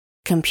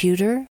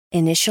Computer,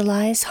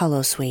 initialize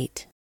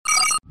holosuite.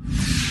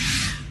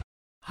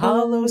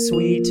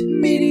 Holosuite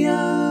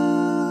Media.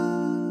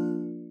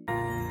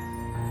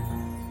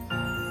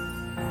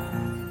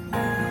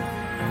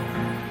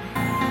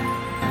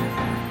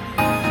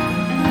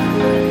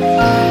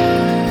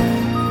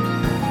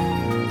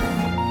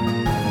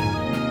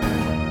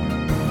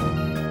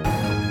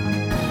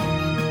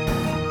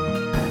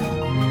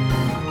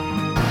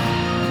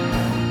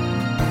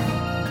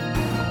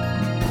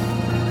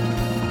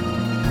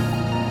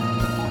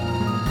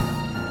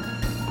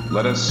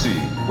 Let us see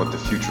what the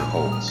future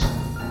holds.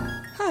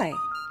 Hi,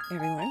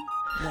 everyone.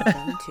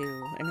 Welcome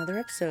to another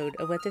episode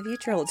of What the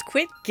Future Holds.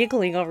 Quit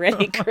giggling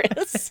already,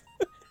 Chris.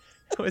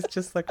 It was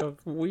just like a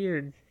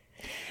weird...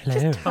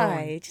 Just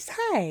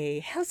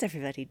hi. How's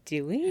everybody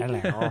doing?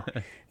 Hello.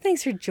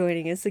 Thanks for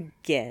joining us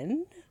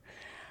again.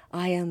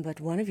 I am but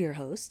one of your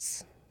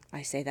hosts.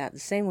 I say that the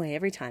same way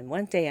every time.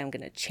 One day I'm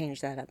going to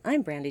change that up.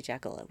 I'm Brandy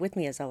Jackala. With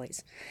me, as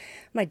always,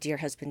 my dear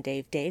husband,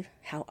 Dave. Dave,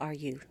 how are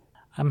you?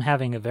 I'm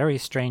having a very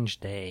strange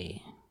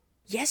day.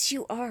 Yes,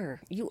 you are.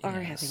 You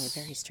are having a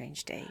very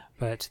strange day.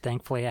 But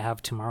thankfully I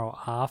have tomorrow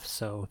off,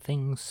 so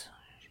things...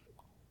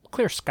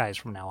 clear skies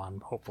from now on,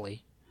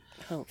 hopefully.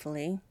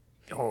 Hopefully.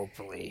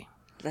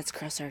 Let's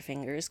cross our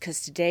fingers, because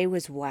today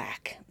was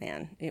whack,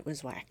 man. It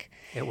was whack.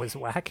 It was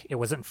whack. It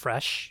wasn't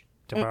fresh,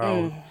 to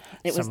borrow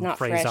It was some not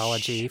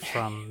phraseology fresh.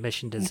 from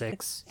Mission to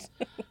Six.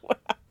 Wow.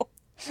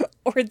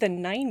 Or the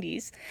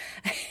 90s.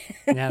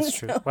 Yeah, that's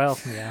true. Well,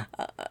 yeah.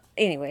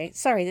 Anyway,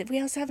 sorry that we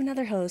also have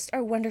another host,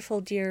 our wonderful,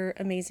 dear,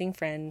 amazing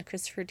friend,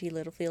 Christopher D.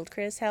 Littlefield.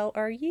 Chris, how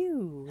are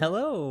you?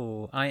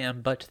 Hello, I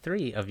am but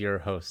three of your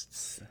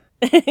hosts.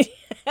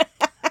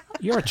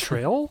 You're a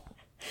trill?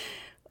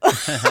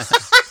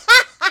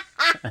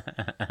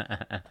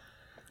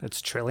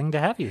 It's trilling to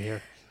have you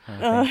here.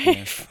 Oh,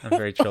 thank you. I'm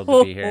very thrilled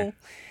to be here.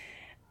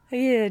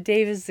 Yeah,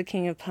 Dave is the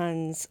king of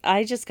puns.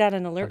 I just got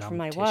an alert from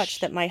my watch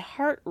that my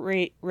heart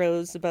rate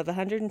rose above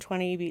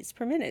 120 beats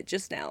per minute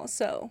just now,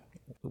 so...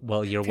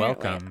 Well, you're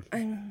welcome.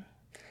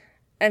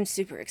 I'm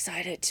super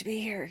excited to be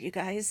here, you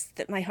guys,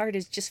 that my heart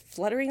is just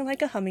fluttering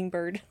like a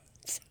hummingbird.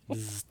 So,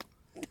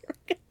 there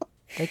we go.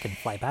 They can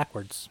fly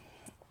backwards.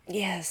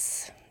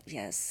 Yes.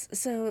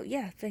 So,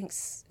 yeah,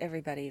 thanks,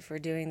 everybody, for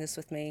doing this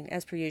with me,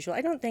 as per usual.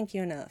 I don't thank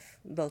you enough,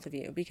 both of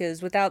you,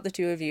 because without the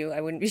two of you,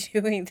 I wouldn't be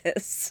doing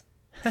this.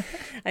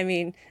 I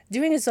mean,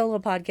 doing a solo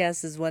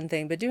podcast is one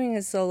thing, but doing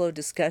a solo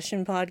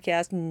discussion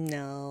podcast,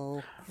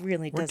 no,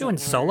 really doesn't We're doing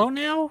work. solo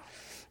now?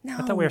 No.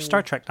 I thought we were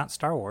Star Trek, not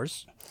Star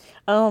Wars.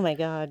 Oh, my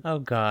God. Oh,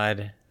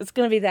 God. It's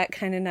going to be that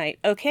kind of night.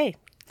 Okay.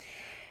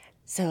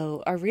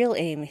 So our real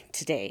aim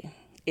today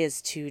is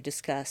to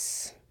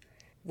discuss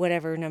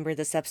whatever number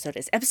this episode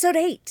is. Episode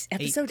 8.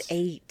 Episode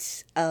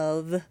 8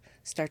 of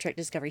Star Trek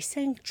Discovery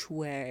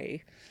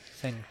Sanctuary.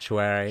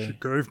 Sanctuary.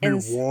 Gave me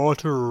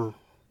water.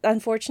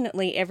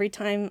 Unfortunately, every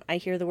time I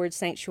hear the word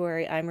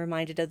sanctuary, I'm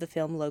reminded of the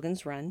film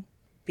Logan's Run,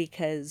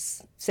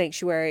 because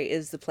sanctuary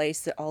is the place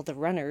that all the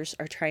runners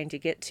are trying to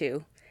get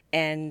to,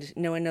 and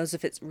no one knows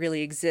if it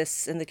really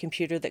exists, and the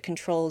computer that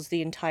controls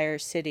the entire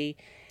city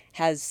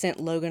has sent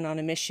Logan on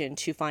a mission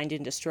to find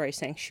and destroy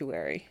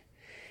sanctuary.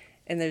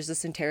 And there's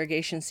this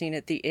interrogation scene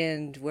at the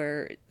end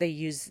where they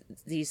use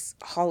these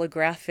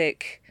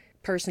holographic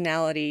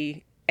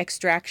personality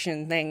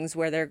extraction things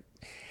where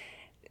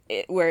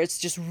it's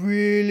just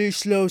really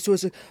slow, so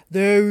it's like,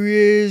 there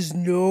is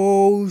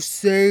no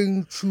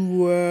sanctuary.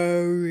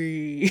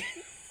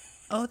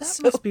 Oh, that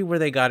must be where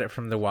they got it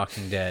from The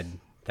Walking Dead,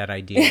 that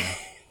idea.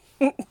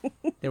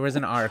 There was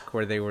an arc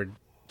where they would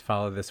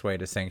follow this way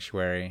to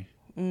Sanctuary.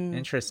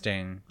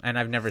 Interesting. And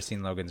I've never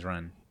seen Logan's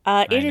Run.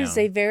 It is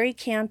a very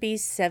campy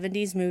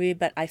 70s movie,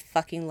 but I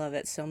fucking love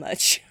it so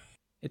much.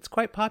 It's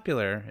quite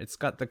popular. It's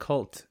got the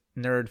cult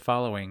nerd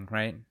following,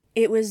 right?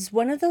 It was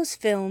one of those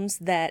films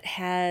that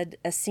had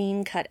a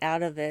scene cut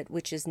out of it,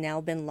 which has now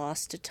been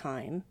lost to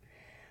time,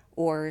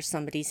 or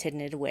somebody's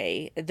hidden it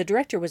away. The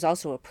director was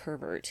also a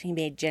pervert. He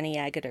made Jenny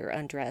Agutter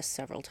undress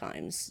several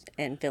times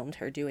and filmed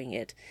her doing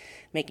it,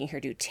 making her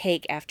do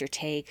take after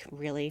take.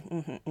 Really?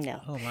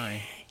 No. Oh,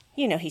 my.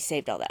 You know, he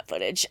saved all that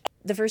footage.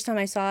 The first time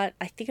I saw it,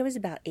 I think I was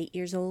about 8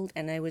 years old,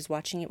 and I was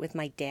watching it with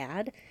my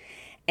dad,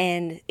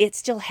 and it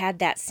still had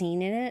that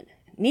scene in it.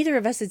 Neither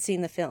of us had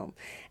seen the film,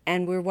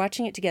 and we're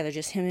watching it together,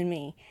 just him and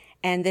me,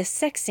 and this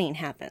sex scene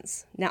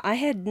happens. Now, I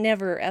had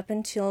never, up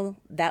until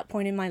that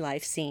point in my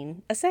life,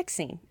 seen a sex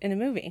scene in a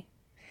movie,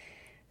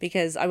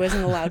 because I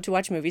wasn't allowed to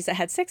watch movies that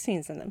had sex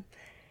scenes in them.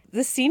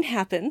 This scene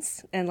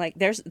happens, and, like,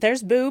 there's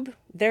boob,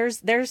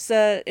 there's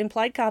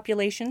implied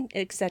copulation,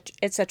 etc.,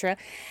 etc.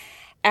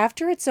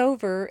 After it's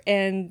over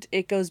and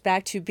it goes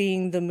back to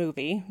being the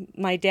movie,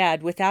 my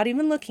dad, without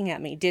even looking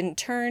at me, didn't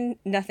turn,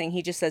 nothing.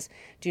 He just says,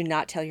 "Do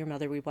not tell your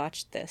mother we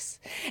watched this."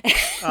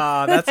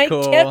 Oh, that's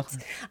cool.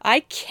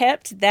 I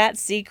kept that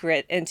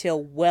secret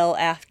until well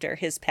after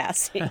his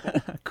passing.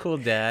 Cool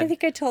dad. I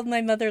think I told my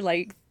mother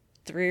like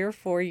 3 or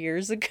 4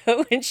 years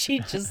ago, and she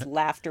just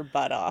laughed her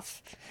butt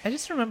off. I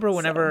just remember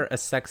whenever a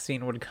sex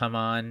scene would come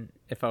on,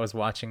 if I was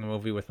watching a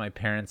movie with my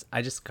parents,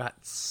 I just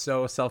got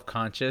so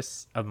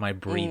self-conscious of my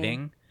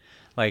breathing.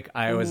 Like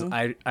I was,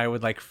 I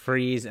would like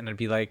freeze, and it'd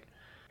be like,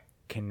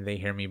 can they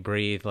hear me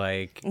breathe?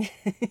 Like,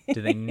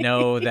 do they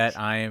know that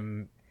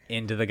I'm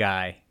into the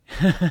guy?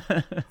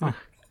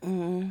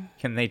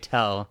 Can they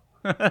tell?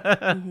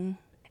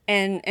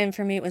 And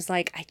for me, it was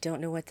like, I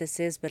don't know what this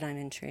is, but I'm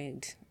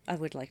intrigued. I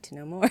would like to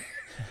know more.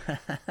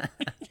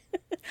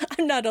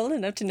 I'm not old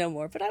enough to know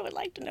more, but I would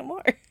like to know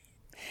more.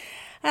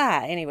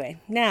 Anyway,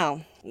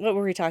 now, what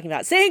were we talking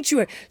about?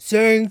 Sanctuary!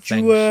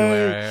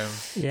 Sanctuary!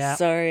 Yeah.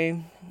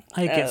 Sorry.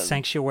 I get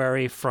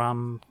Sanctuary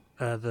from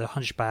The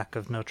Hunchback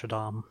of Notre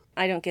Dame.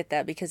 I don't get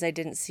that because I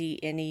didn't see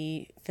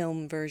any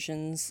film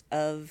versions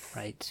of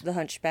Right. The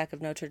Hunchback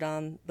of Notre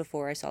Dame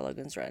before I saw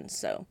Logan's Run,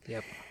 so...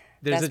 Yep.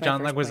 There's That's a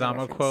John my first point of Leguizamo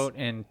reference. quote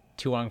in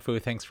To Wong Fu,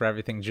 Thanks for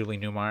Everything, Julie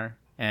Newmar.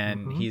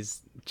 And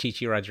he's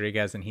Chichi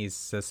Rodriguez, and he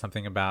says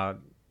something about,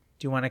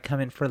 do you want to come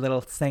in for a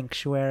little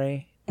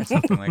sanctuary? Or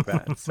something like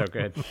that. It's so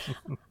good.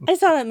 I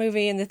saw that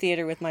movie in the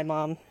theater with my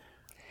mom.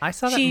 I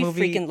saw that She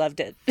movie freaking loved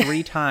it.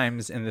 3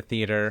 times in the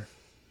theater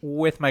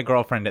with my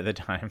girlfriend at the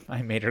time.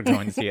 I made her go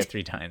and see it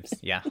 3 times.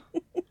 Yeah.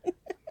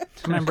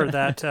 Remember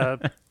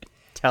that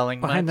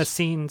Telling behind the much?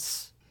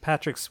 scenes,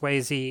 Patrick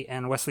Swayze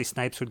and Wesley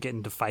Snipes would get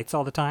into fights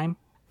all the time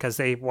because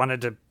they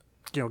wanted to,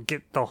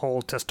 get the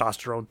whole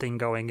testosterone thing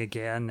going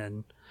again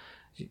and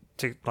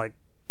to like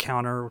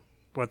counter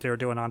what they were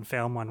doing on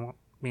film. When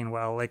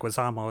meanwhile,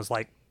 Leguizamo was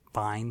like,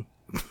 fine.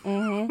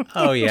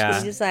 Oh, yeah.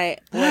 She's just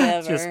like,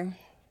 whatever.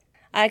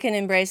 I can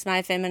embrace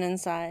my feminine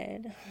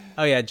side.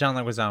 Oh, yeah. John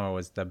Leguizamo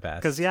was the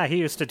best. Because he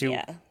used to do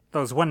Yeah.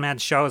 those one-man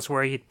shows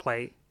where he'd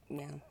play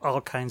Yeah. all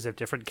kinds of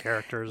different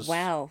characters.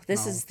 Wow,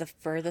 this is the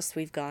furthest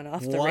we've gone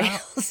off the Wow.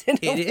 rails in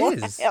It a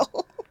is.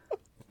 while.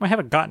 We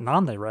haven't gotten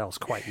on the rails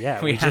quite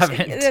yet. We just-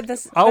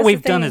 haven't. all That's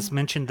we've the done thing. is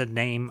mention the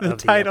name The of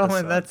the title, episode.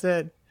 and that's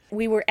it.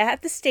 We were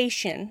at the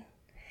station,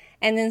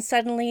 and then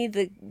suddenly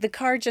the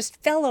car just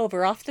fell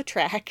over off the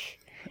track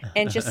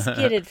and just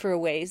skidded for a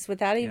ways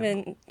without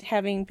even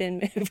having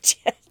been moved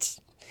yet.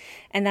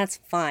 And that's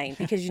fine,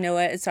 because you know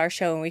what? It's our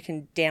show, and we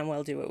can damn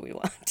well do what we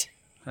want.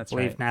 That's I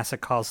believe right. NASA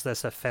calls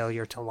this a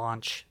failure to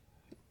launch.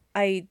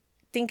 I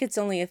think it's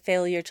only a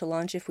failure to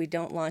launch if we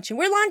don't launch, and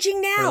we're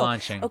launching now. We're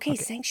launching. Okay,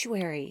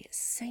 Sanctuary.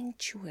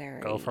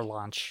 Sanctuary. Go for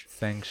launch.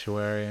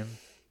 Sanctuary.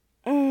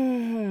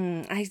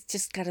 I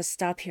just gotta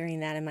stop hearing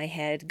that in my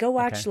head. Go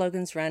watch Okay.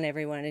 Logan's Run,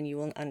 everyone, and you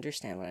will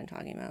understand what I'm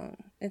talking about.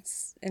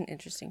 It's an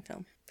interesting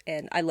film,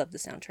 and I love the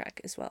soundtrack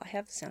as well. I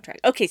have the soundtrack.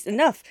 Okay, so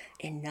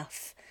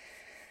enough.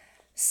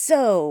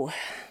 So,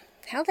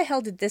 how the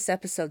hell did this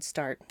episode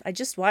start? I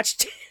just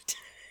watched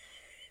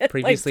it.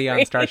 Previously on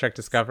brain. Star Trek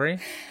Discovery.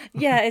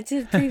 Yeah, it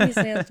did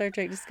previously on Star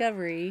Trek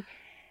Discovery,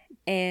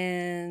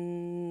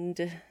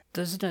 and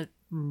Doesn't it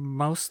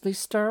mostly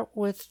start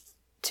with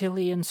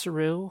Tilly and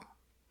Saru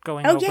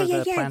going Oh, over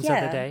yeah, the plans of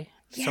yeah. the day?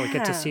 So we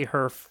get to Yeah. see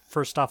her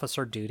first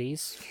officer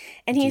duties.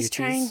 and he's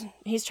duties.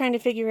 trying to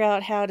figure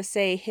out how to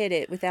say "hit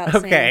it" without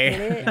Okay.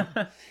 saying "hit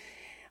it."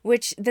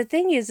 Which the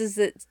thing is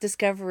that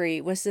Discovery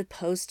was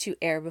supposed to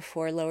air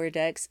before Lower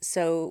Decks,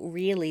 so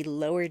really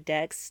Lower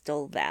Decks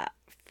stole that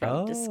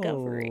from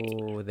Discovery.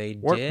 Oh, they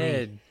Work me.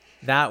 did.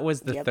 That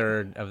was the Yep.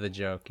 third of the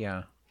joke,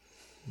 yeah.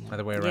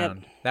 Other way Yep.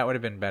 around. That would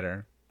have been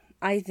better.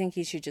 I think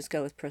you should just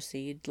go with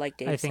Proceed, like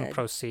Dave I think said.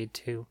 proceed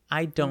too.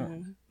 I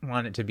don't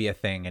want it to be a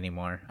thing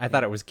anymore. I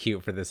thought it was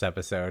cute for this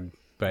episode,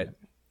 but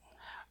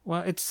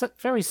Well, it's a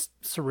very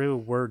Saru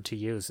word to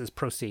use is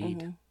proceed.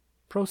 Mm-hmm.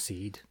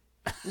 Proceed.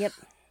 Yep.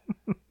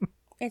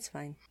 It's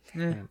fine.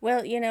 Yeah.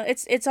 Well,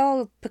 it's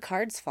all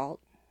Picard's fault.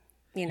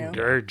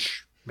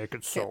 Engage. Make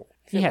it so.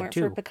 If He it had weren't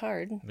two. for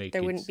Picard, Make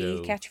there it wouldn't be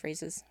so.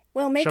 catchphases.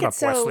 Well, make Shut it up,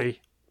 so. Wesley.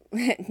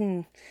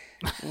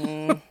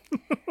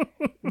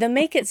 The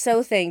make it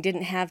so thing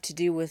didn't have to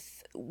do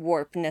with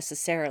warp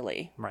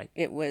necessarily. Right.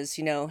 It was,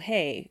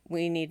 hey,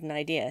 we need an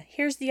idea.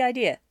 Here's the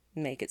idea.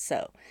 Make it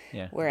so.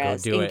 yeah.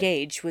 Whereas go do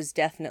engage was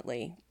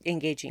definitely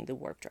engaging the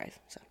warp drive.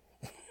 So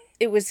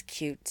it was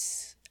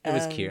cute. It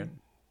was cute.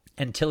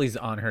 And Tilly's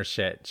on her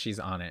shit. She's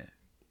on it.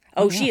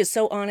 Oh, she is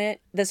so on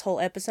it this whole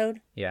episode.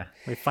 Yeah.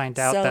 We find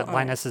out So that on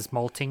Linus is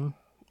molting.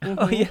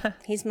 Oh, yeah.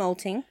 He's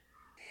molting.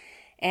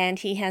 And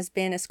he has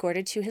been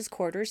escorted to his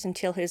quarters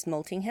until his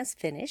molting has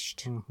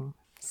finished.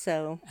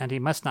 So, And he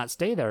must not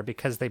stay there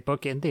because they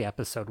book in the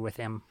episode with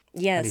him.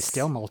 yes. And he's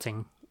still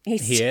molting.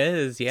 He's He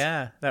is.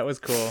 Yeah. That was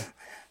cool.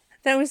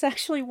 That was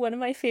actually one of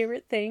my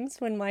favorite things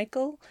when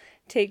Michael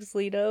takes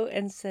Leto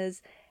and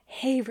says,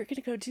 "Hey, we're going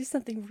to go do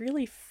something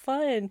really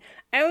fun.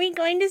 Are we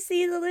going to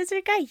see the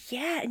lizard guy?"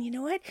 "Yeah, and you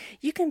know what?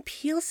 You can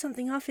peel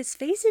something off his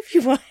face if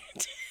you want."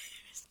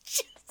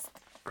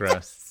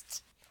 Gross.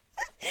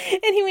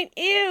 And he went,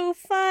 "Ew,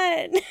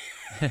 fun."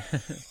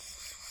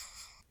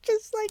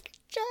 Just like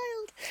a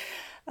child.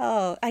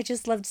 Oh, I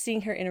just loved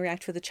seeing her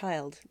interact with a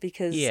child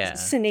because Yeah.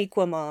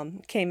 Sonequa Mom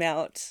came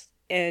out,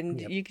 and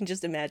you can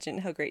just imagine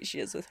how great she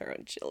is with her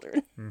own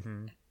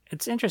children.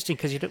 It's interesting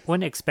because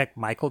wouldn't expect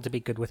Michael to be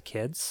good with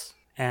kids,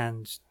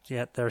 and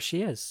yet there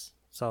she is.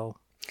 So,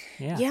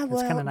 yeah, Yeah, it's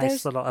well, kind of nice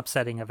there's- little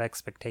upsetting of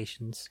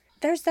expectations.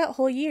 There's that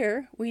whole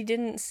year we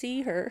didn't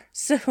see her.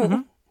 So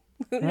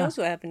who knows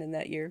what happened in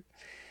that year?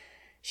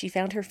 She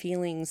found her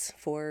feelings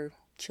for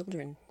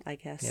children, I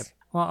guess. Yep.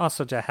 Well,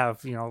 also to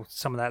have,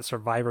 some of that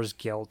survivor's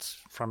guilt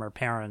from her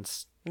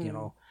parents,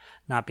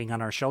 not being on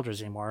her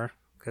shoulders anymore,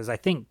 because I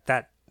think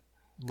that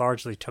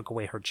largely took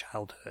away her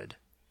childhood.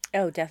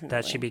 Oh, definitely.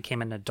 That she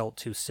became an adult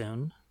too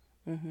soon.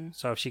 Mm-hmm.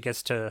 So if she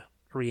gets to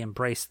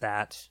re-embrace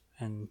that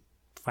and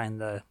find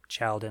the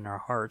child in her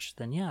heart,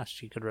 then yeah,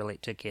 she could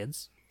relate to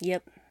kids.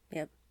 Yep.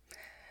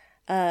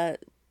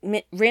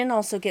 Rin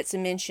also gets a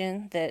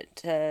mention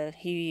that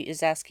he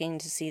is asking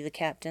to see the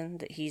captain,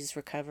 that he's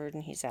recovered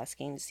and he's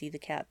asking to see the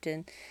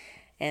captain.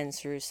 And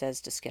Saru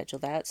says to schedule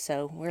that.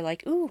 So we're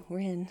like, ooh,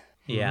 Rin.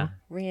 Yeah.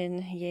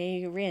 Rin,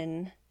 yay,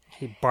 Rin.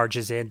 He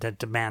barges in and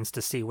demands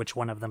to see which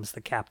one of them's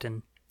the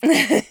captain.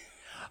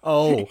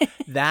 Oh,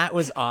 that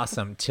was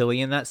awesome. Tilly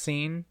in that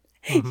scene.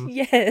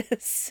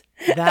 Yes.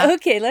 That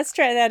Okay, let's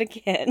try that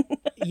again.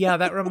 yeah,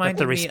 that reminded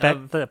To me respect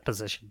of the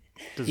position.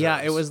 yeah.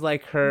 It deserves. was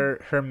like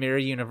her mirror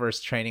universe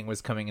training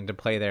was coming into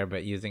play there,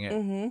 but using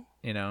it,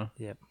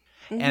 Yep.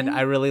 And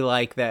I really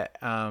like that.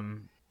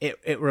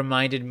 It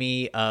reminded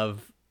me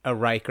of a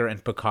Riker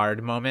and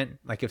Picard moment.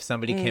 Like if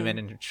somebody came in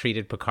and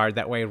treated Picard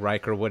that way,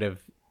 Riker would have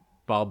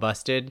ball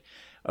busted.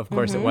 Of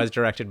course, it was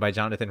directed by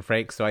Jonathan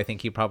Frakes, so I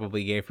think he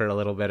probably gave her a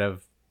little bit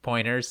of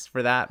pointers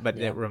for that. But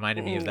it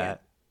reminded me of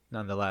that,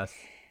 nonetheless.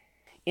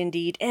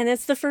 Indeed. And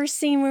it's the first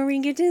scene where we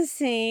get to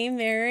see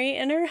Mary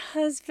and her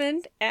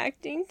husband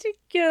acting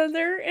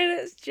together, and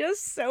it's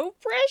just so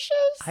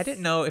precious. I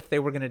didn't know if they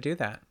were going to do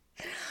that.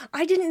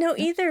 I didn't know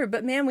either,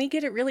 but man, we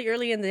get it really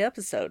early in the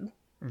episode.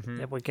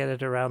 Yeah, we get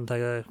it around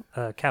the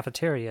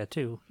cafeteria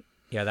too.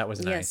 Yeah, that was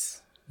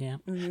nice. Yes.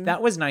 Yeah.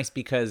 That was nice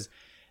because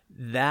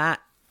that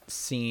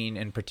scene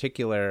in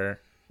particular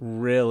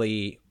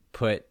really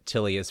put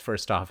Tilly as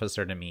first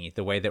officer to me.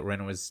 The way that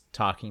Rin was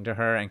talking to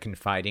her and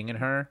confiding in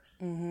her,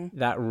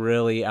 that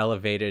really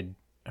elevated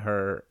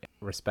her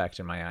respect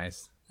in my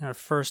eyes. Our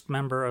first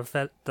member of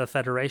the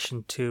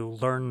Federation to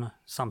learn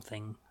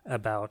something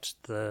about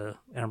the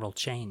Emerald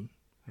Chain.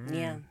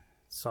 Yeah.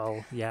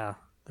 So, yeah,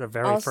 the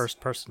very Also- first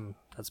person.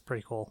 That's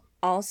pretty cool.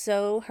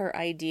 Also, her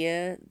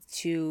idea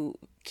to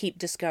keep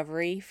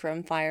Discovery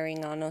from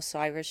firing on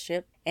Osiris'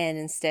 ship and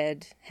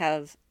instead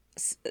have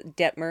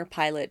Detmer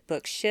pilot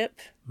Book's ship.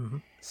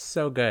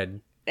 So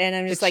good. And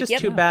I'm just It's like, just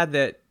yep. too bad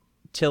that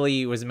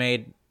Tilly was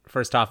made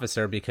first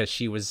officer because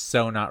she was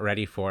so not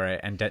ready for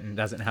it and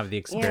doesn't have the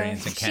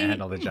experience and can't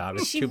handle the job.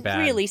 It's she too bad.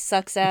 really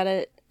sucks at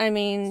it. I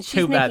mean, she's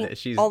Too bad making that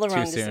she's all the too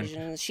wrong soon.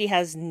 decisions. She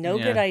has no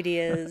Yeah. good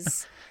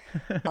ideas.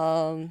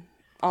 All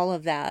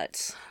of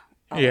that.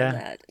 All Yeah. of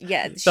that.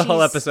 Yeah. The whole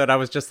she's- episode I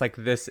was just like,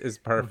 this is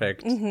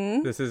perfect.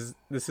 This is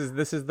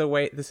the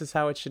way, this is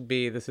how it should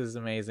be. This is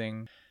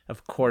amazing.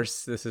 Of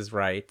course this is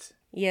right.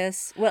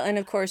 Yes. Well, and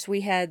of course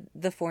we had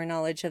the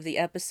foreknowledge of the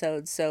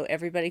episode, so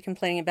everybody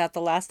complaining about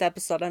the last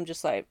episode, I'm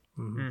just like,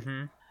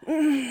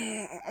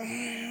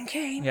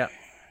 okay. Yep.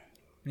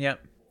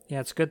 Yeah,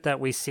 it's good that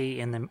we see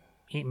in the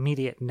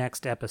immediate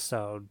next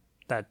episode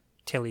that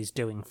Tilly's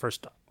doing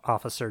first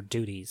officer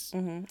duties.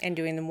 And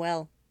doing them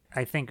well.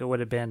 I think it would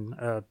have been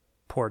a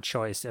poor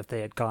choice if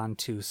they had gone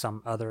to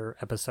some other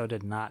episode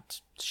and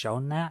not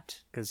shown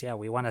that. Because, yeah,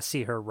 we want to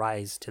see her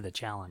rise to the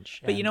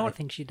challenge. But you and know I what?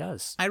 think she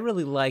does. I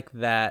really like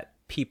that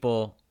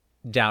people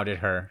doubted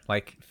her,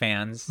 like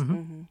fans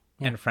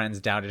and friends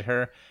doubted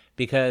her,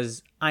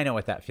 because I know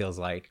what that feels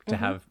like to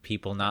have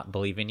people not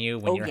believe in you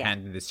when Oh, you're yeah.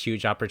 handed this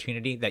huge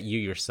opportunity that you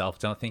yourself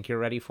don't think you're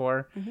ready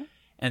for.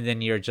 And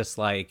then you're just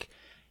like,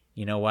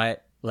 you know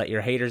what? Let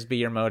your haters be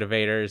your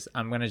motivators.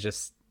 I'm going to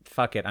just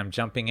fuck it. I'm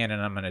jumping in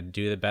and I'm going to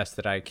do the best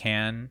that I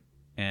can.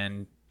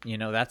 And, you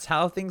know, that's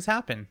how things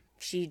happen.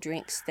 She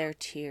drinks their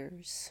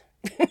tears.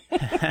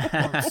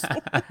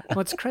 Well,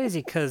 it's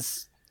crazy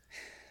because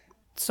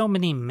so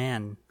many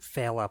men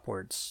fail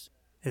upwards.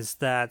 Is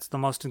that the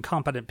most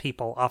incompetent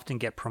people often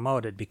get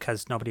promoted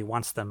because nobody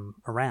wants them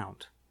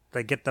around.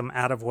 They get them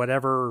out of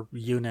whatever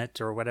unit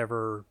or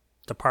whatever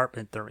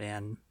department they're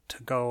in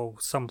to go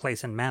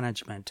someplace in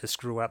management to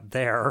screw up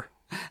there.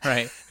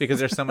 Right? Because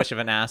they're so much of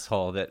an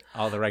asshole that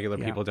all the regular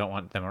people don't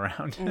want them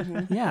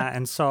around. Yeah,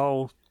 and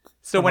so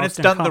So the when most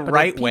it's done the incompetent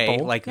right way,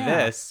 people- like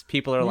yeah. this,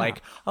 people are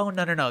like, oh,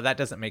 no, that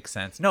doesn't make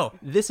sense. No,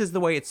 this is the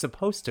way it's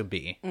supposed to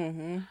be.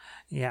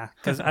 Yeah,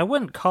 because I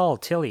wouldn't call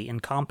Tilly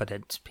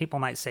incompetent. People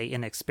might say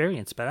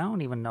inexperienced, but I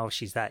don't even know if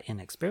she's that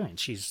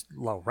inexperienced. She's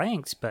low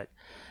ranked, but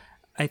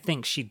I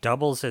think she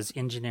doubles as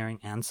engineering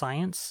and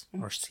science,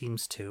 or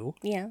seems to.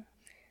 Yeah.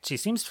 She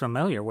seems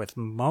familiar with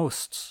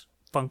most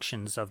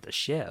functions of the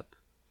ship,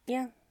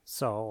 Yeah.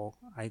 so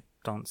I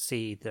don't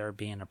see there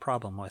being a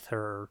problem with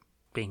her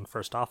being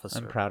first officer.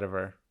 I'm proud of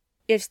her.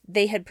 If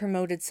they had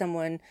promoted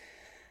someone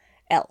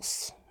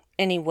else,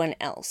 anyone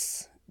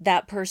else,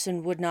 that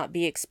person would not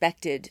be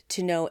expected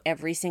to know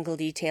every single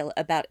detail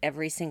about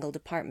every single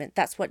department.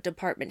 That's what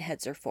department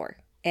heads are for.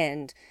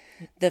 And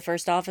the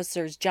first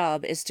officer's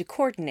job is to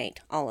coordinate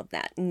all of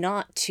that,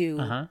 not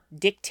to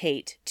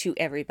dictate to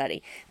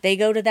everybody. They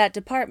go to that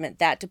department.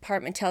 That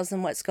department tells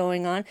them what's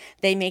going on.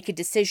 They make a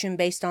decision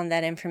based on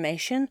that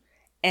information.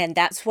 And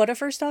that's what a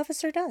first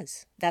officer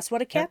does. That's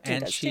what a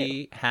captain does, too. And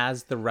she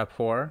has the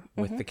rapport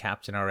with the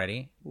captain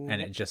already.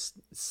 And it just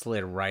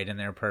slid right in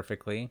there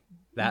perfectly.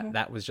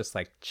 That was just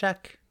like,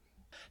 check.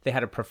 They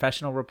had a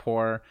professional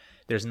rapport.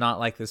 There's not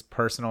like this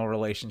personal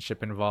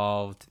relationship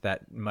involved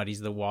that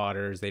muddies the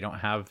waters. They don't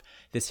have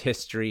this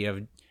history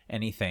of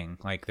anything.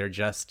 Like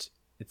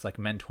it's like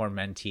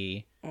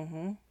mentor-mentee.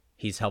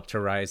 He's helped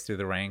her rise through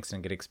the ranks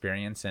and get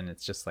experience. And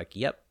it's just like,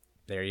 yep,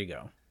 there you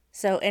go.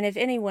 So, and if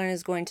anyone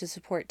is going to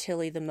support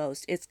Tilly the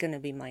most, it's going to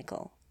be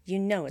Michael. You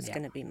know it's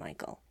going to be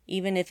Michael.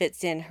 Even if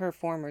it's in her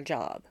former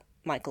job,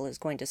 Michael is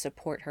going to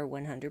support her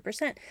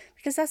 100%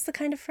 because that's the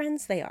kind of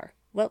friends they are.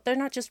 Well, they're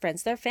not just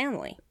friends, they're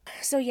family.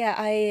 So yeah,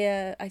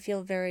 I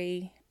feel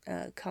very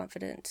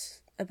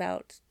confident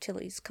about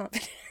Tilly's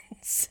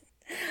confidence.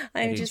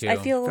 I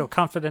feel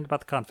confident about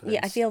the confidence. Yeah,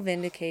 I feel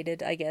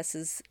vindicated, I guess,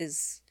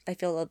 is I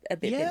feel a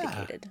bit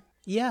vindicated.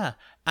 Yeah,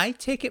 I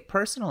take it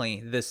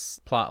personally, this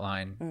plot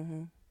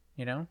line,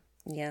 you know?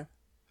 Yeah.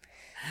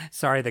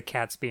 Sorry, the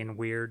cat's being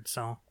weird,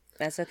 so.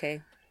 That's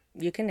okay.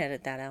 You can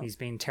edit that out. He's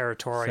being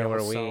territorial. So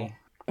are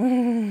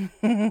we.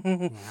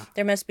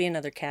 There must be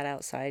another cat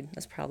outside.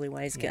 That's probably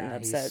why he's getting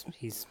upset.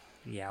 He's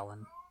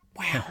yowling.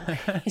 Wow.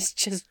 He's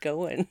just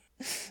going.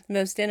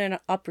 Most in an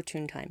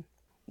opportune time.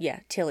 Yeah,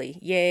 Tilly.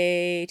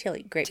 Yay,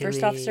 Tilly. Great Tilly.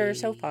 first officer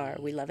so far.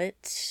 We love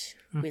it.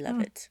 We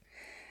love it.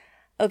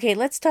 Okay,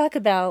 let's talk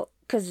about,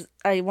 because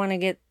I want to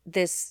get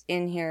this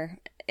in here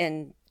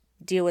and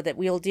deal with it.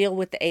 We'll deal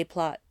with the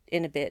A-plot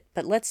in a bit,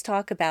 but let's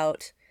talk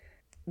about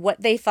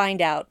what they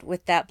find out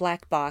with that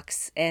black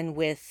box and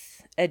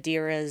with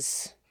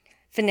Adira's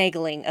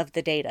finagling of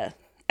the data.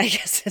 I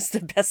guess is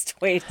the best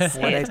way to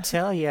say What it. I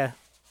tell you,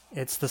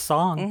 it's the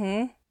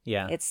song.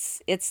 Yeah.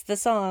 It's the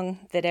song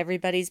that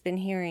everybody's been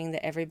hearing,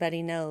 that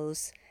everybody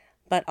knows,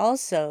 but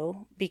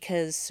also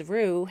because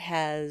Saru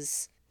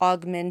has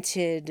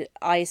augmented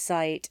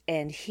eyesight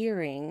and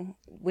hearing,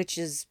 which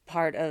is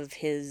part of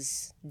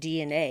his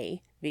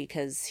DNA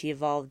because he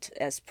evolved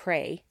as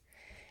prey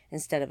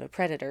instead of a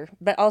predator.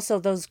 But also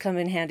those come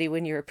in handy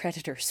when you're a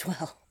predator as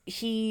well.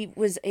 He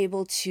was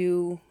able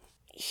to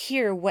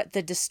hear what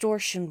the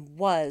distortion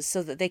was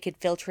so that they could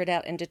filter it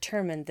out and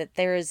determine that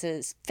there is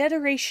a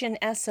Federation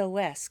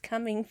SOS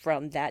coming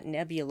from that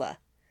nebula.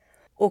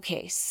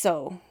 Okay,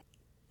 so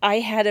I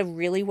had a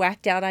really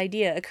whacked out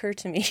idea occur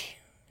to me,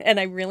 and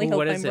I really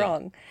hope I'm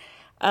wrong.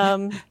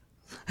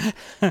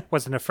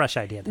 Wasn't a fresh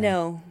idea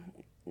then.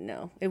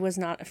 No, it was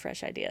not a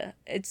fresh idea.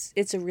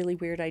 It's a really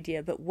weird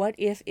idea, but what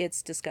if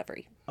it's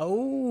Discovery?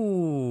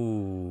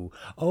 Oh,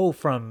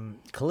 from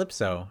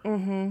Calypso.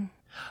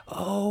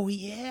 Oh,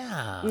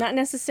 yeah. Not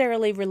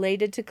necessarily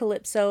related to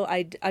Calypso.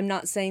 I'm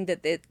not saying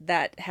that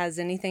that has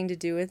anything to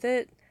do with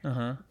it.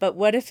 But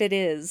what if it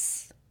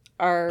is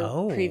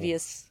our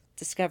previous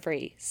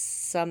Discovery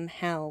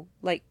somehow?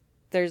 Like,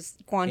 there's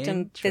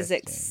quantum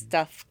physics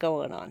stuff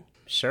going on.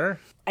 Sure.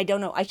 I don't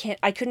know.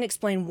 I couldn't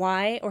explain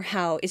why or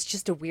how. It's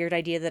just a weird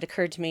idea that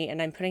occurred to me,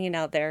 and I'm putting it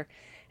out there.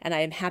 And I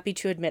am happy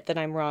to admit that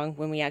I'm wrong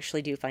when we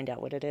actually do find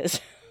out what it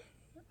is.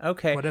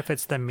 Okay. What if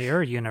it's the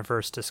Mirror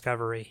Universe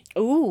Discovery?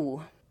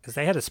 Ooh. Because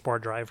they had a spore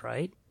drive,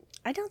 right?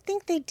 I don't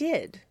think they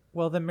did.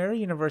 Well, the Mirror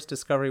Universe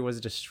Discovery was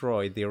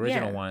destroyed, the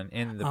original one,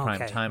 in the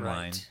Prime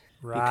timeline.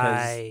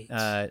 Right.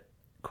 Because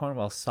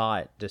Cornwell saw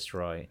it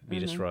be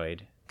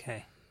destroyed.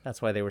 Okay. That's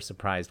why they were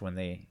surprised when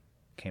they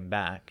came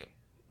back.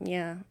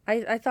 Yeah.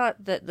 I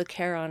thought that the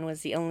Charon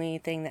was the only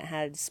thing that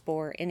had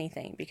spore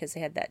anything because they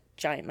had that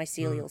giant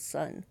mycelial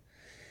sun.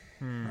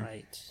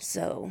 Right.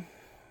 So...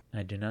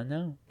 I do not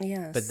know.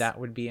 Yes. But that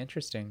would be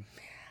interesting.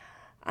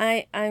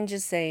 I'm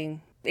just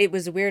saying, it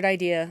was a weird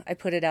idea. I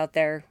put it out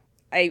there.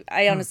 I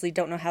honestly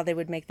don't know how they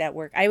would make that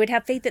work. I would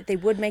have faith that they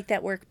would make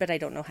that work, but I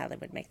don't know how they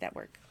would make that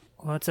work.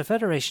 Well, it's a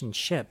Federation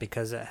ship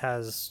because it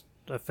has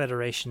a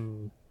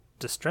Federation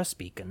distress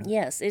beacon.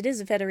 Yes, it is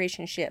a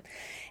Federation ship.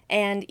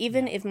 And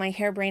even if my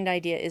harebrained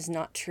idea is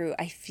not true,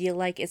 I feel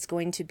like it's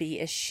going to be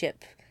a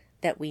ship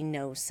that we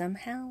know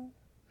somehow.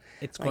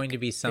 It's going to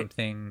be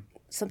something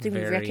we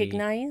very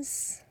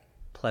recognize.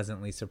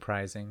 Pleasantly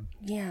surprising.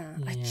 Yeah,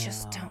 I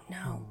just don't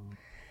know.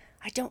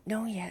 I don't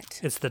know yet.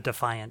 It's the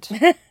Defiant.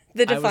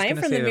 The Defiant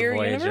from the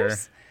Mirror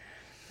Universe?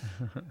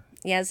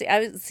 Yeah,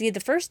 see,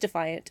 the first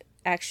Defiant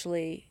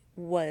actually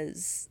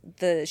was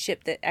the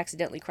ship that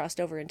accidentally crossed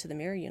over into the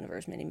Mirror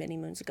Universe many, many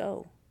moons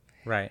ago.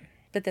 Right.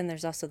 But then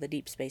there's also the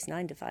Deep Space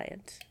Nine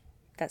Defiant.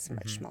 That's a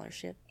much smaller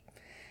ship.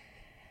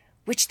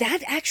 Which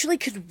that actually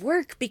could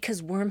work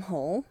because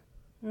wormhole,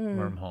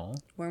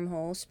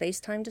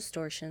 space-time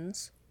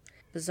distortions,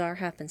 bizarre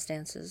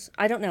happenstances.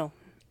 I don't know.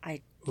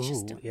 I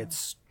just don't know.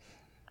 It's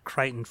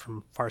Crichton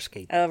from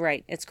Farscape. Oh,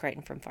 right. It's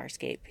Crichton from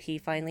Farscape. He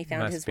finally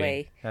found his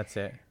way. That's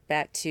it.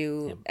 Back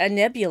to a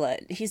nebula.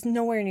 He's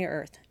nowhere near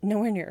Earth.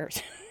 Nowhere near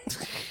Earth.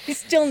 He's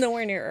still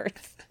nowhere near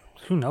Earth.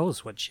 who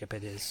knows what ship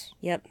it is?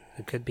 Yep.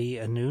 It could be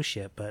a new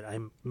ship, but I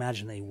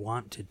imagine they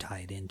want to tie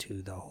it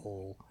into the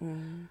whole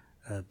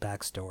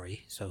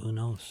backstory. So who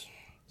knows?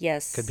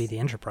 Yes. Could be the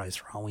Enterprise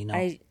for all we know.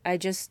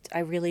 I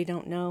really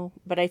don't know,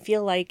 but I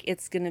feel like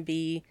it's going to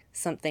be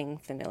something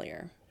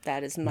familiar.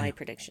 That is my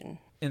prediction.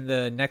 In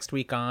the next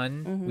week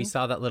on, we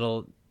saw that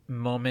little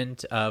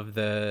moment of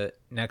the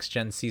Next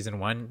Gen Season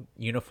 1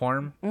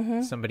 uniform.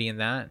 Somebody in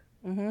that.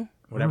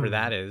 Whatever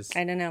that is.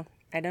 I don't know.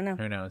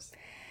 Who knows?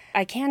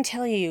 I can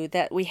tell you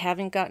that we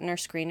haven't gotten our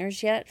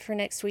screeners yet for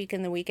next week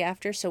and the week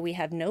after, so we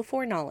have no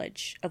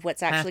foreknowledge of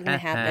what's actually going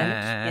to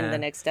happen in the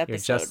next episode.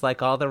 You're just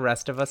like all the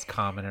rest of us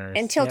commoners.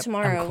 Until I'm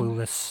tomorrow.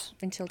 Clueless.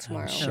 Until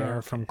tomorrow.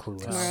 Share from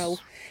Clueless. Tomorrow.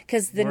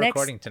 Because the We're next...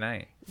 recording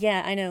tonight.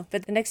 Yeah, I know.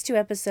 But the next 2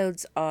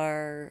 episodes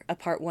are a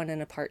part 1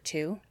 and a part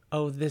 2.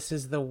 Oh, this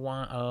is the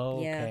one.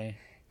 Oh, Yeah. okay.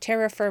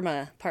 Terra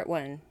Firma part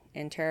 1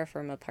 and Terra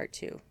Firma part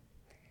 2.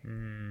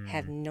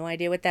 Have no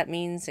idea what that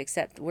means,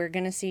 except we're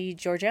going to see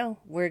Georgiou.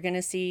 We're going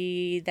to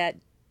see that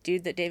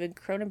dude that David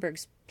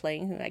Cronenberg's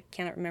playing, who I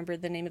cannot remember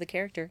the name of the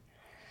character.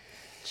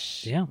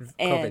 Yeah.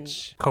 And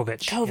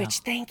Kovich.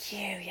 Kovich, thank you.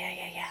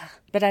 Yeah.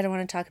 But I don't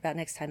want to talk about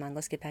next time on.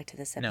 Let's get back to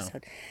this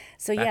episode.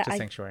 So Back yeah, to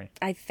Sanctuary.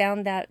 I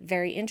found that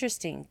very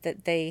interesting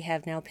that they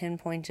have now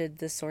pinpointed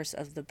the source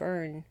of the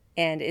burn,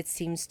 and it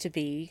seems to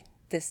be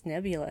this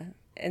nebula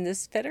and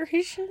this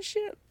Federation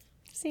ship.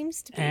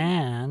 Seems to be.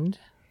 And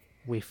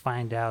we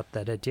find out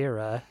that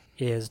Adira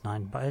is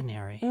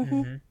non-binary.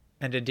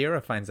 And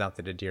Adira finds out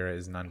that Adira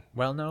is none.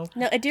 Well, no.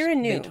 No, Adira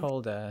knew. They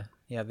told. They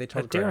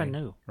told. Adira Greg.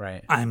 knew.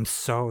 Right. I'm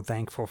so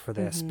thankful for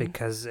this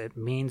because it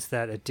means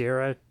that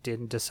Adira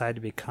didn't decide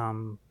to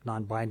become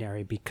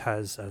non-binary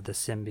because of the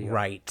symbiote.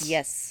 Right.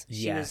 Yes,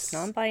 she was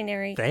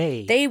non-binary.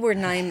 They were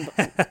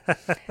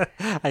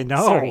I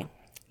know. Sorry.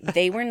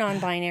 They were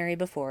non-binary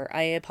before.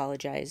 I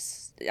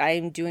apologize.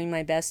 I'm doing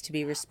my best to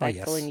be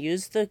respectful and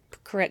use the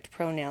correct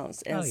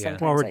pronouns. And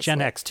sometimes Well, we're I Gen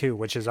slip. X too,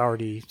 which is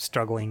already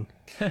struggling.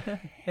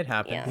 It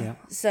happened. Yeah.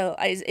 So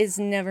it's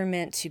never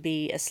meant to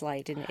be a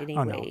slight in any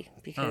way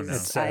because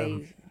It's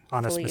I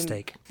honest fully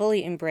mistake.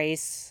 fully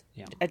embrace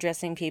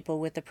addressing people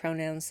with the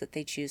pronouns that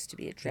they choose to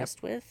be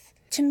addressed with.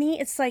 To me,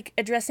 it's like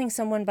addressing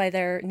someone by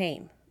their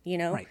name. You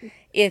know, Right.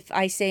 if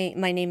I say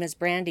my name is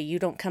Brandy, you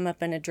don't come up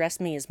and address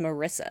me as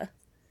Marissa.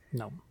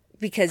 No.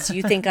 Because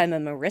you think I'm a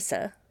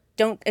Marissa.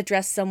 Don't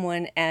address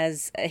someone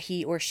as a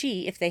he or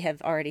she if they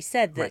have already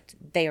said that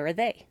they are a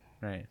they.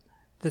 Right.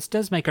 This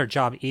does make our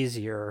job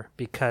easier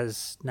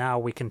because now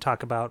we can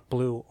talk about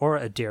Blue or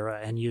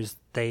Adira and use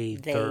they.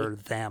 Their,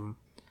 them.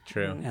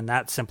 True. And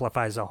that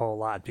simplifies a whole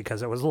lot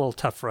because it was a little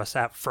tough for us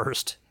at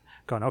first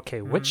going,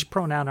 okay, which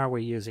pronoun are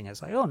we using?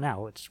 It's like, oh,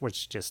 now it's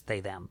just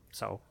they, them.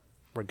 So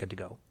we're good to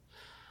go.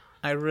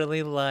 I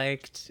really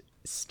liked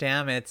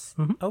Stamets.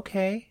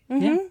 Okay.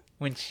 Yeah.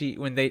 When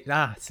they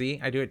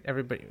see, I do it.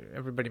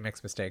 Everybody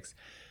makes mistakes.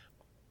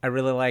 I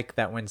really like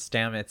that when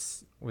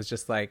Stamets was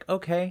just like,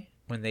 okay,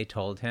 when they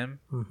told him.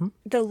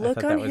 The look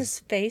thought that on was his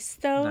face,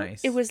 though,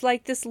 nice. it was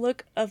like this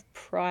look of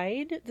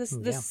pride, this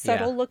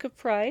subtle Yeah. look of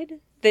pride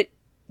that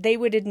they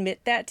would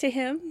admit that to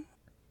him.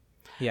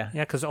 Yeah.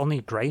 Yeah, because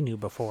only Gray knew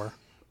before.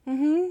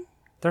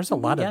 There's a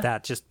lot of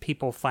that, just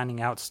people finding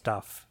out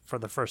stuff for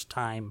the first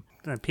time,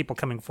 and people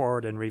coming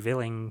forward and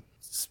revealing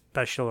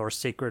special or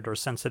secret or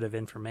sensitive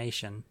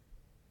information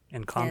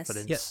in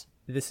confidence. Yes.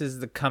 This is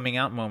the coming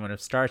out moment of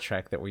Star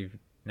Trek that we've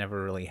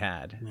never really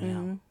had.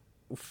 Yeah.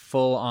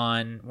 Full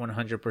on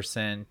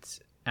 100%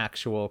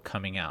 actual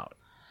coming out.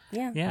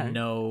 Yeah. Yeah.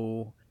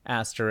 No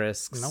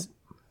asterisks. Nope.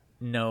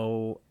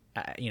 No,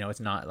 it's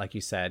not like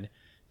you said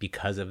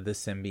because of the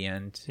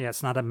symbiont. Yeah,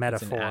 it's not a It's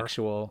metaphor. an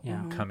actual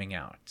coming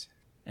out.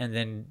 And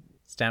then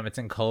Stamets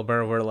and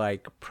Culber were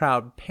like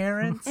proud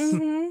parents.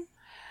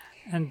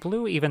 And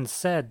Blue even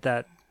said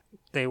that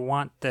they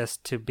want this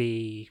to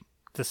be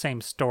the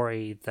same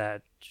story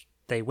that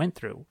they went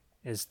through,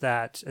 is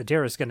that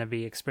Adira is going to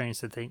be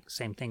experiencing the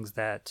same things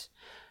that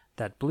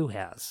Blue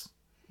has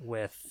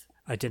with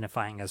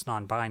identifying as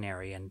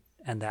non-binary and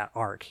that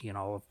arc,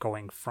 of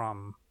going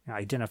from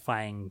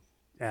identifying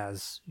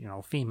as,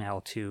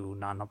 female to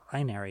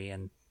non-binary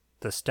and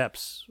the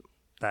steps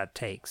that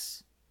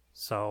takes.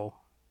 So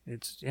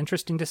it's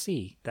interesting to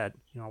see that,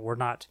 we're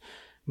not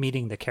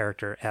meeting the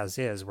character as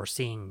is. We're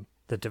seeing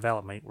the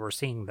development. We're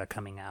seeing the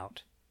coming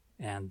out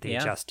and the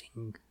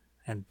adjusting,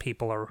 and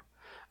people are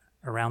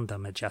around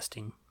them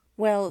adjusting.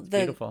 Well,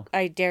 Beautiful.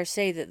 I dare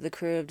say that the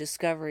crew of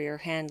Discovery are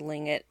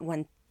handling it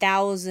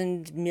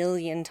 1,000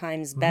 million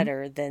times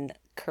better than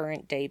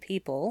current day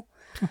people.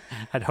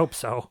 I'd hope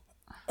so.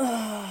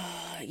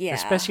 Yeah.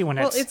 Especially when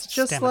It's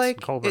just Stamets and like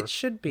Culber. it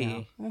should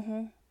be.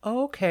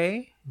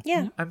 Okay.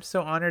 Yeah. I'm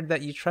so honored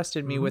that you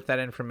trusted me with that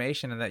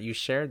information and that you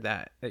shared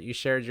you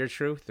shared your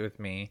truth with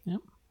me. Yep.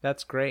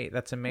 That's great.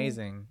 That's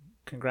amazing.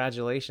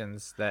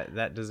 Congratulations.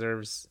 That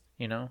deserves,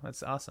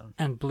 that's awesome.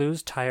 And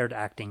Blue's tired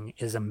acting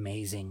is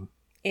amazing.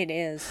 It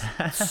is.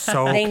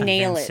 So They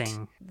nail it.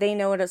 convincing. They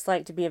know what it's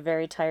like to be a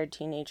very tired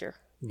teenager.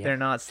 Yeah. They're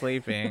not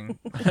sleeping.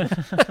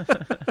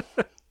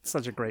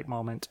 Such a great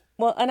moment.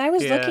 Well, and I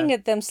was Yeah. looking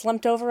at them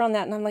slumped over on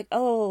that, and I'm like,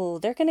 oh,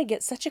 they're going to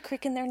get such a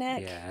crick in their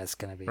neck. Yeah, it's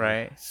going to be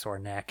Right. a sore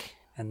neck.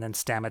 And then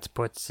Stamets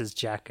puts his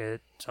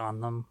jacket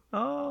on them.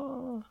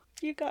 Oh.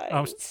 You guys.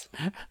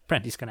 Oh,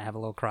 Brandy's going to have a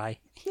little cry.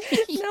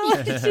 No,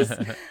 it's just,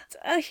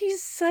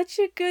 he's such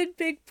a good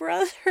big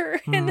brother.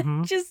 And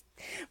it just,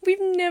 we've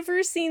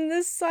never seen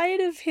this side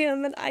of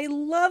him, and I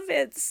love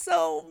it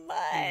so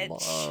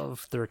much.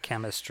 Love their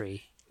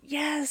chemistry.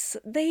 Yes,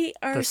 they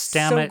are The so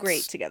Stamets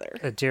great together.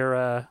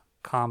 Adira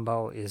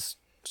combo is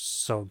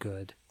so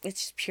good.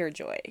 It's just pure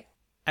joy.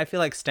 I feel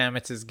like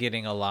Stamets is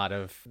getting a lot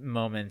of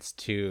moments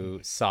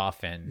to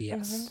soften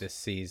Yes. this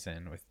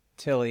season with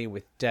Tilly,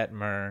 with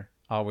Detmer,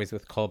 always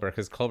with Culber,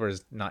 because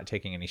Culber's not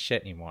taking any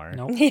shit anymore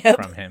Nope. Yep.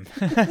 from him.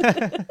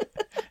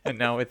 And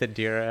now with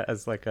Adira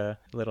as like a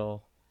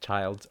little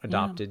child,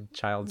 adopted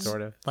child,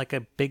 sort of. Like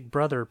a Big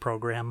Brother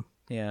program.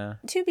 Yeah.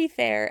 To be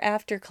fair,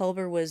 after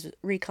Culber was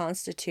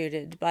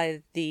reconstituted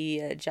by the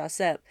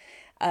Josep,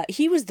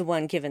 he was the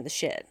one given the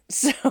shit.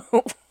 So,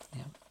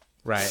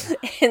 Right.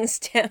 and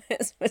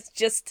Stamets was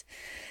just,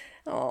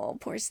 oh,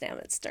 poor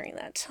Stamets during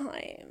that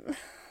time.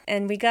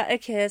 And we got a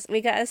kiss.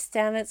 We got a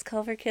Stamets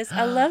Culber kiss.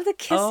 I love the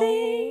kissing.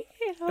 Oh,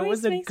 it was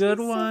always a makes good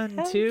me so one,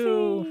 happy.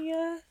 too.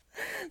 Yeah.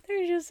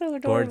 They're just so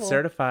adorable. Board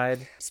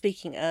certified.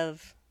 Speaking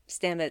of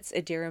Stamets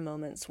Adira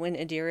moments, when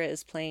Adira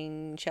is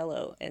playing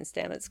cello and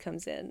Stamets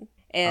comes in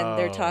and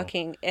they're Oh.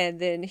 talking and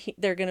then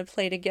they're going to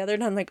play together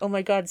and I'm like, oh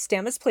my God,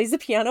 Stamets plays the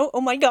piano.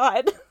 Oh my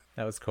God.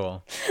 That was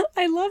cool.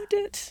 I loved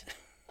it.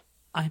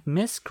 I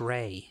miss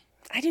Gray.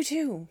 I do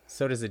too.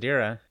 So does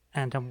Adira.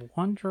 And I'm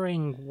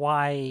wondering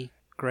why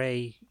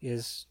Gray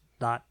is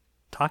not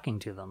talking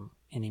to them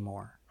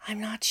anymore. I'm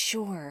not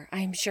sure.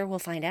 I'm sure we'll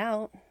find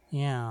out.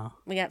 Yeah,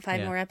 We got 5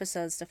 Yeah. more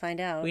episodes to find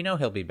out. We know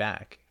he'll be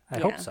back. I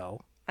Yeah, hope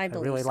so. I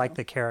believe really so. like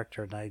the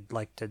character, and I'd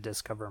like to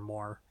discover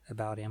more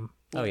about him.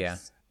 Oh, yeah.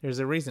 There's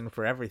a reason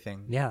for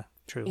everything. Yeah,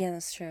 true. Yeah,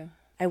 that's true.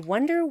 I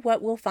wonder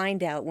what we'll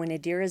find out when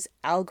Adira's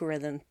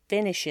algorithm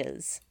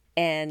finishes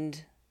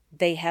and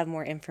they have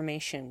more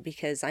information,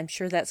 because I'm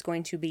sure that's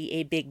going to be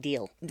a big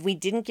deal. We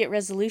didn't get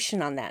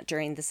resolution on that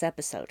during this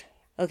episode.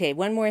 Okay,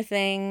 one more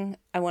thing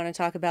I want to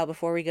talk about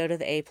before we go to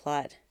the A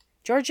plot.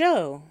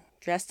 Giorgio,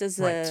 dressed as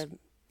a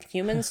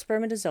human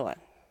spermatozoa.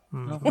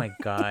 Oh my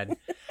God.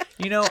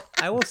 You know,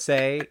 I will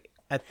say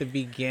at the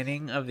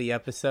beginning of the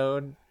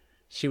episode,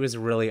 she was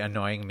really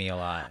annoying me a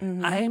lot.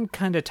 I am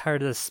kind of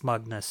tired of the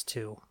smugness,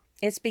 too.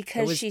 It's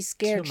because was she's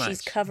scared. too She's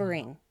much.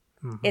 covering.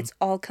 It's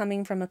all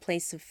coming from a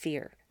place of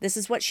fear. This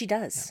is what she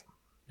does.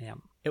 Yeah.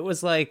 It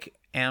was like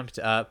amped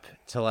up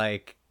to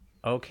like,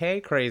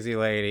 okay, crazy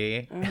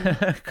lady,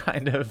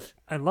 kind of.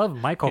 I love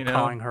Michael You know?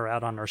 calling her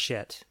out on her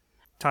shit.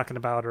 Talking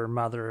about her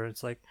mother.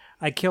 It's like,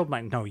 I killed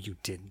my... No, you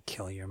didn't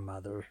kill your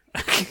mother.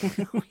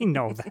 We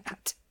know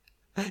that.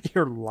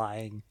 You're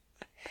lying.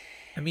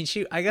 I mean,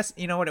 I guess,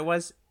 you know what it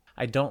was?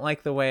 I don't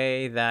like the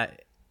way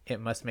that it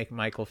must make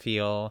Michael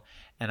feel,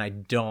 and I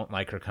don't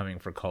like her coming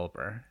for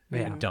Culber. I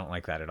Yeah. don't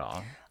like that at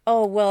all.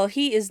 Oh, well,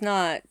 he is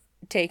not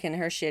taking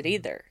her shit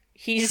either.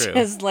 He's True.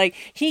 just like,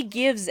 he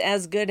gives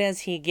as good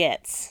as he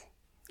gets.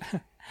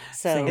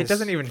 So, It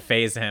doesn't even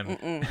phase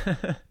him.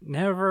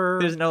 Never...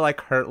 There's no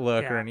like hurt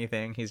look or Yeah.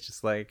 anything. He's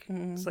just like,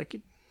 It's like,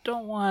 you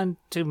don't want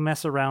to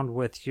mess around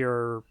with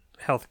your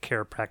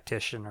healthcare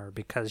practitioner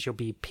because you'll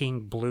be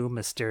peeing blue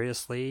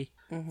mysteriously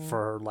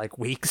for like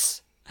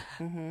weeks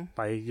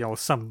by, you know,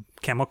 some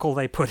chemical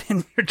they put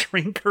in your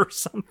drink or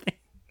something.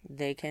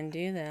 they can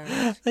do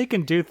that. They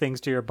can do things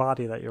to your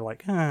body that you're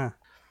like, and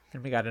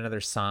we got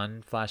another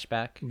San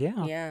flashback.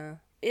 yeah. Yeah.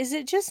 Is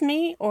it just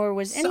me, or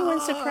was anyone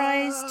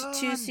surprised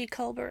to see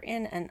Culber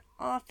in an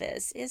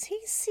office? Is he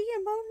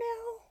CMO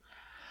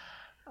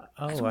now?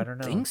 Oh, I don't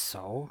know. think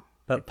so.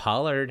 But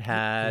Pollard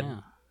had Yeah.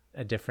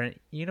 a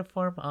different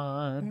uniform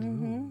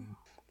on.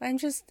 I'm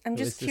just It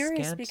was the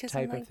curious scant because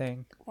type I'm like, of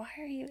thing. why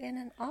are you in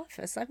an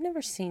office? I've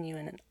never seen you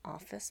in an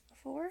office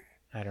before.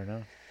 I don't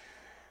know.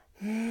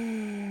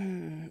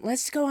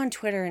 Let's go on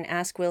Twitter and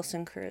ask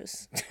Wilson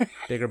Cruz.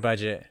 Bigger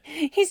budget.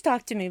 He's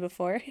talked to me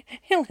before.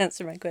 He'll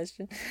answer my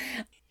question.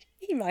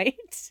 He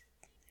might.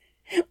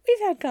 We've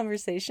had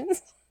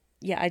conversations.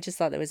 Yeah, I just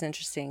thought that was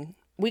interesting.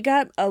 We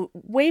got a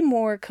way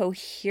more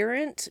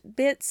coherent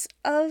bits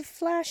of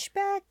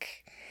flashback,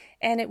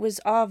 and it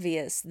was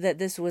obvious that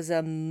this was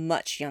a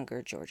much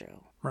younger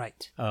Giorgio.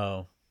 Right.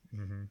 Oh,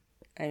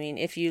 I mean,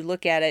 if you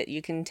look at it,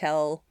 you can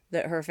tell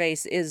that her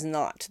face is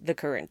not the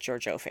current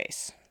Giorgio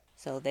face.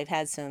 So they've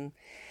had some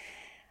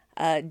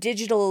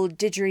digital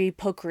didgery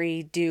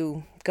pokery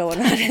do going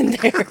on in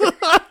there.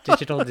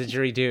 digital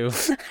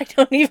didgeridoo. I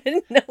don't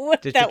even know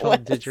what that Digital was.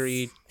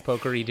 didgery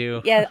pokery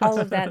do. Yeah, all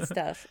of that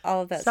stuff.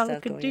 All of that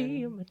stuff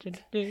going on.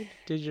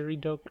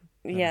 Didgeridoo.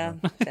 Yeah,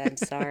 I'm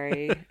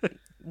sorry.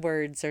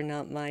 Words are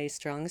not my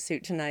strong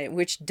suit tonight,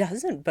 which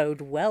doesn't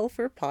bode well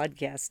for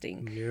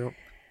podcasting. Yep.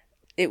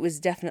 It was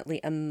definitely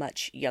a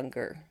much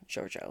younger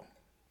Giorgio.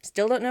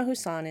 Still don't know who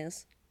San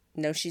is.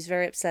 Know she's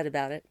very upset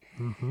about it.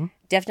 Mm-hmm.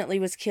 Definitely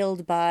was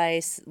killed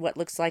by what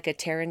looks like a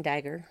Terran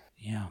dagger.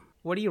 Yeah.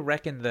 What do you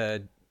reckon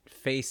the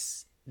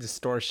face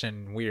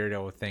distortion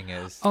weirdo thing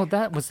is. Oh,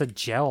 that was the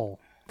gel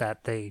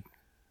that they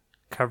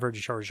covered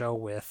Georgiou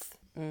with.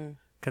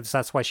 Because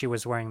that's why she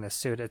was wearing this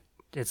suit.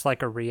 It's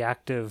like a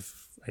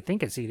reactive, I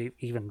think it's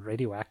even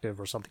radioactive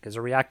or something. It's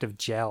a reactive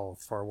gel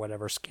for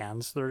whatever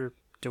scans they're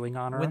doing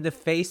on her. When the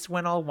face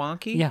went all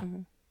wonky? Yeah.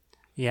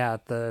 Yeah,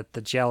 the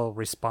gel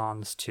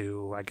responds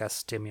to, I guess,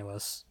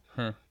 stimulus.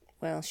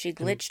 Well, she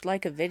glitched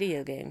like a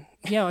video game.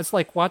 Yeah, it's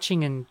like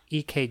watching an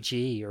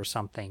EKG or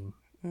something,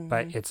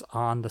 but it's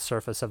on the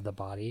surface of the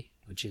body,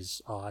 which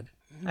is odd.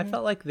 I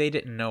felt like they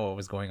didn't know what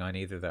was going on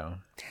either, though.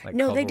 Like,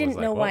 No, Culber they was didn't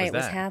like, know "What why was it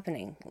was that?"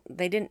 happening.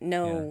 They didn't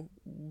know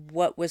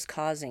what was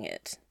causing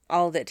it.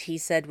 All that he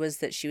said was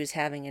that she was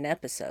having an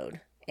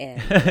episode.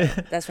 And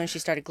that's when she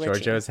started glitching.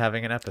 Giorgio's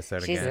having an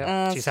episode She's,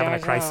 again. She's having a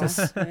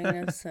crisis. having an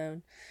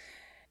episode.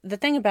 The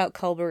thing about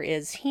Culber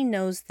is he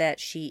knows that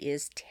she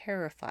is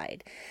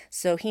terrified.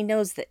 So he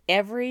knows that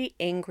every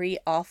angry,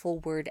 awful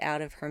word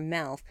out of her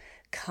mouth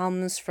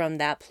comes from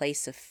that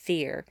place of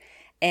fear.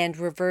 And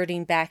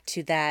reverting back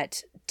to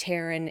that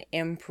Terran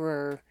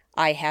Emperor,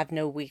 I have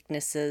no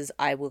weaknesses,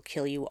 I will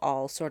kill you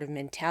all sort of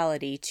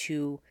mentality,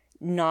 to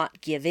not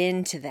give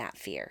in to that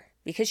fear.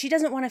 Because she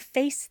doesn't want to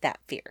face that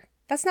fear.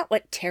 That's not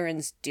what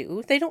Terrans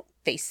do. They don't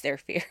face their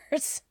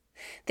fears.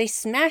 They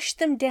smash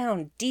them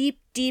down deep,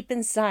 deep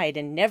inside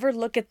and never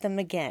look at them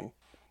again.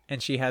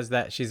 And she has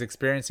that, she's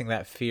experiencing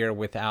that fear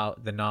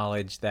without the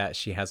knowledge that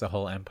she has a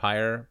whole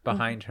empire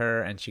behind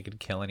her and she could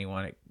kill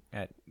anyone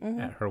at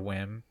her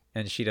whim.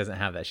 And she doesn't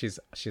have that.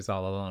 She's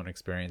all alone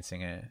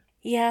experiencing it.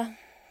 Yeah.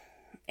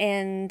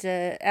 And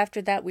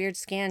after that weird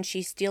scan,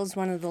 she steals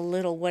one of the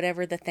little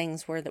whatever the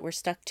things were that were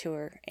stuck to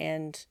her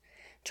and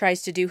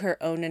tries to do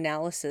her own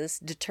analysis,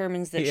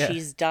 determines that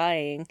she's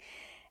dying.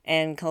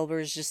 And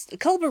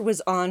Culber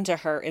was on to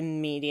her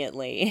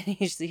immediately.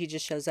 He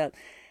just shows up.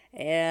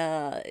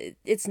 Yeah,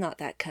 it's not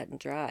that cut and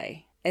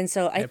dry. And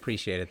so I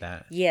appreciated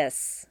that.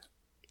 Yes.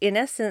 In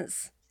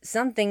essence,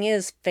 something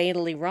is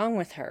fatally wrong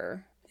with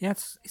her. Yeah,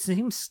 it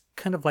seems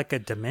kind of like a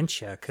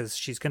dementia, because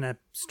she's going to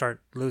start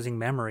losing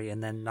memory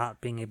and then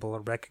not being able to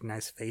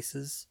recognize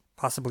faces,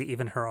 possibly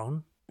even her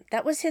own.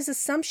 That was his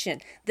assumption.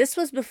 This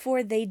was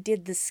before they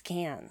did the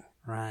scan.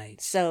 Right.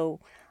 So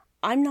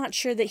I'm not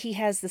sure that he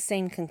has the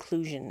same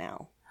conclusion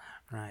now.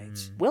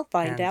 Right. We'll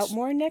find And out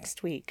more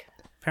next week.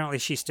 Apparently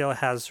she still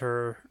has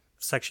her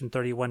Section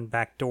 31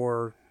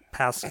 backdoor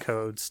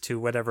passcodes to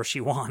whatever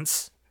she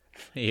wants.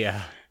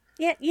 Yeah.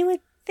 Yeah, you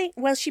would think,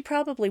 well, she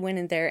probably went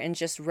in there and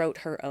just wrote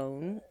her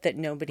own that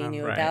nobody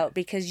knew right. about,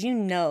 because you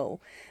know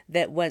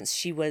that once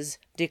she was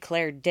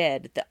declared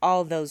dead, that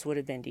all those would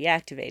have been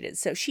deactivated.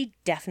 So she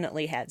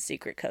definitely had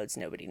secret codes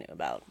nobody knew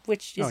about,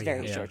 which is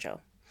very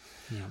Giorgio.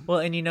 Yeah. Well,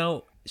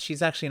 and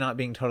she's actually not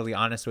being totally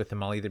honest with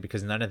them all either,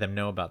 because none of them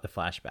know about the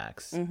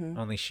flashbacks.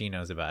 Only she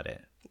knows about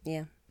it.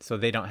 Yeah. So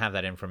they don't have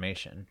that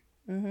information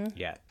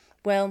yet.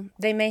 Well,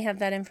 they may have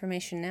that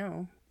information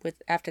now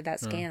after that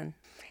scan.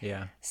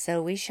 Yeah.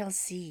 So we shall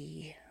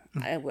see.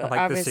 I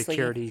like the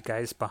security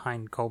guys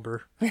behind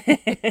Culber.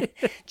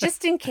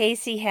 Just in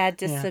case he had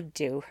to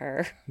subdue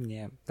her.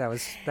 Yeah, that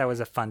was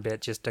a fun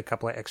bit. Just a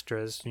couple of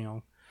extras,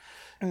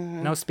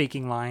 no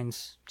speaking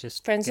lines.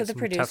 Just Friends get of the some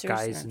producers. tough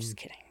guys No, I'm and just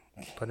kidding.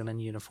 put them in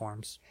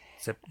uniforms,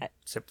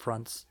 zip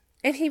fronts.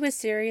 If he was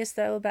serious,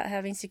 though, about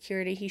having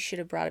security, he should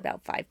have brought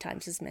about 5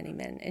 times as many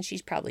men, and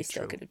she's probably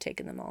still could have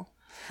taken them all.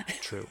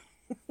 True.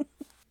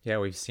 Yeah,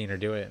 we've seen her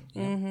do it.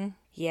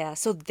 Yeah,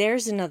 so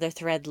there's another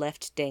thread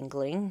left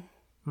dangling.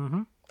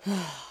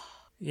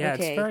 Yeah,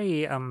 Okay. it's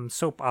very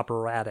soap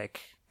operatic,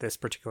 this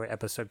particular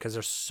episode, because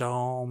there's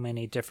so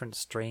many different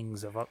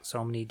strings of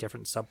so many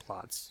different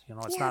subplots.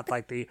 It's not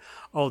like the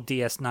old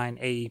DS9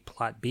 A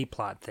plot, B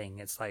plot thing.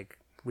 It's like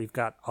we've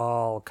got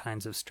all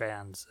kinds of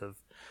strands of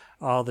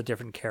all the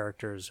different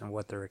characters and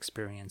what they're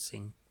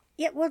experiencing.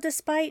 Yeah, well,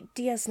 despite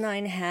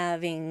DS9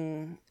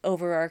 having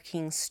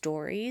overarching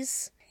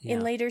stories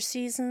in later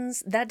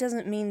seasons, that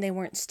doesn't mean they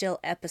weren't still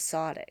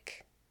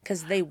episodic,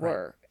 because they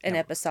were an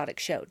episodic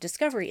show.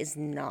 Discovery is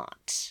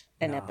not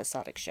an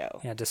episodic show.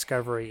 Yeah,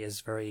 Discovery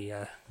is very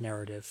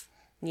narrative.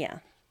 Yeah.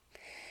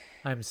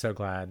 I'm so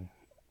glad.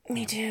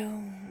 Me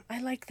too.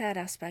 I like that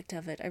aspect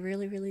of it. I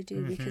really, really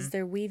do, because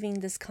they're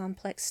weaving this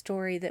complex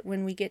story that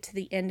when we get to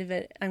the end of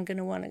it, I'm going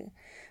to want to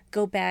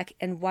go back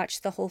and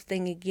watch the whole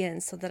thing again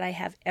so that I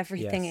have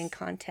everything in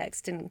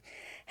context and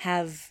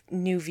have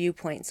new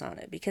viewpoints on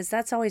it, because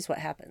that's always what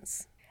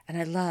happens. And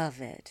I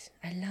love it.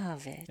 I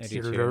love it. I do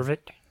You too. love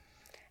it?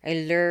 I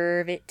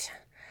love it.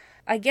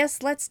 I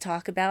guess let's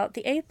talk about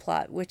the A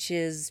plot, which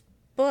is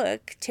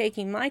Book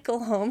taking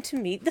Michael home to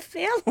meet the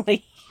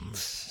family.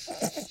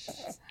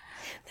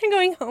 They're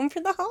going home for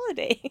the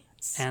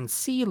holidays. And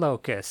sea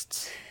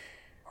locusts.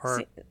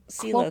 Or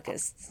Sea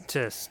locusts.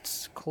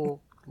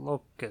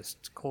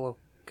 Locusts.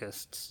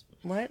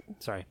 What?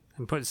 Sorry,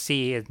 I'm putting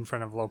C in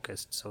front of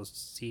locust, so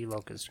sea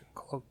locusts or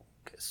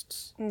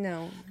locusts.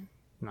 No,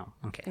 No,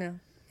 okay. no.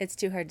 It's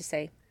too hard to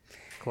say.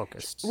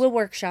 Locusts. We'll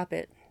workshop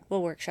it.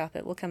 We'll workshop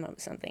it. We'll come up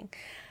with something.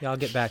 Y'all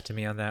get back to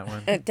me on that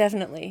one.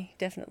 Definitely.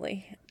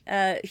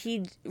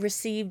 He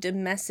received a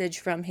message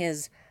from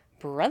his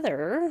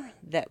brother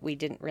that we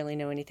didn't really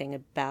know anything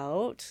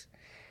about.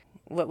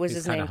 What was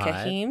his name? kinda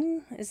hot.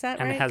 Kahim? Is that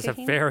right? And has a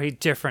Kahim? very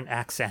different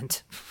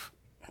accent.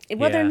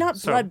 Well, they're Yeah. not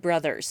So- blood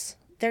brothers.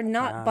 They're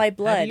not by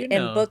blood, you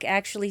and know? book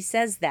actually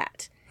says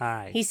that.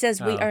 Aye. He says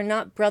we Oh. are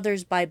not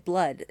brothers by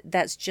blood.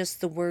 That's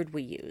just the word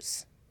we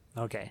use.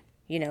 Okay.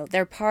 You know,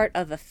 they're part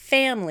of a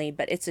family,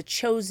 but it's a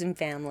chosen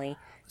family.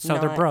 So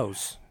they're not-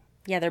 bros.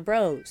 Yeah, they're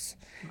bros.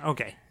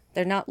 Okay.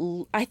 They're not.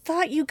 I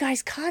thought you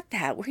guys caught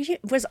that.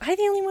 Was I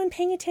the only one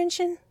paying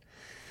attention?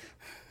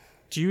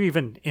 Do you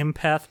even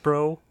empath,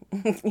 bro?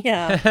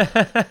 Yeah.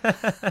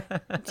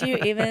 Do you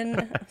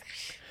even?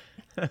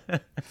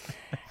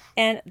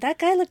 And that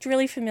guy looked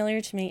really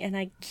familiar to me, and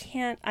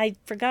I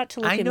forgot to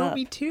look I him know, up.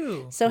 me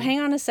too. So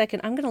hang on a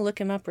second. I'm going to look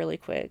him up really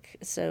quick.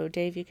 So,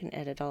 Dave, you can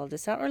edit all of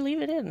this out or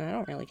leave it in. I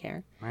don't really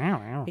care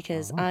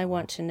because I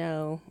want to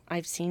know.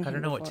 I've seen him I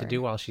don't know what to before.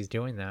 do while she's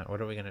doing that. What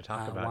are we going to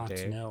talk I about, want to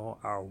Dave? know.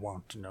 I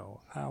want to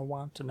know. I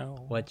want to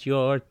know. What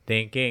you're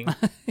thinking.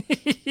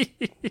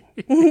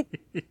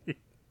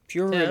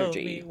 Pure Tell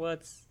energy. me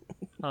what's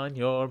on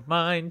your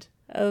mind.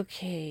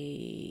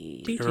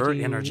 Okay. Pure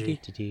energy.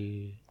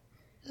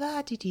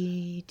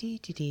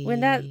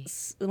 When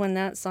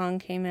that song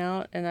came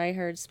out and I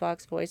heard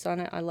Spock's voice on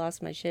it, I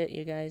lost my shit,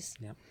 you guys.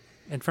 Yep.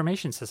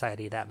 Information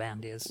Society, that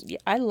band is. Yeah,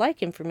 I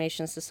like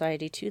Information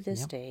Society to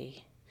this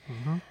day.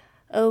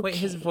 Okay. Wait,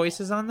 his voice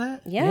is on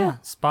that? Yeah.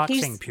 Spock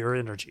He's- saying pure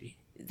energy.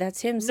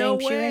 That's him No saying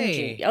pure way.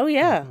 energy. Oh,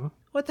 yeah.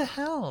 What the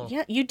hell?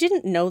 Yeah, you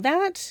didn't know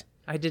that?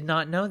 I did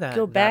not know that.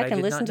 Go That back I and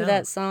did listen not to know.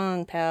 that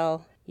song,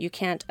 pal. You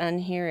can't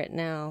unhear it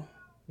now.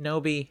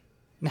 Nobi.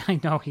 I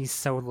know he's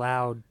so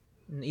loud.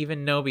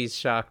 Even Nobi's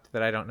shocked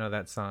that I don't know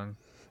that song.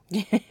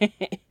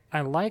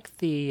 I like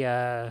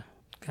the,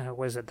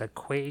 was it the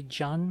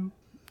Kwai-Jun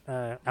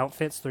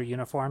outfits? Their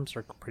uniforms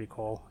are pretty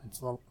cool. It's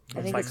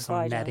think like it's some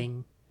Kwai-Jun.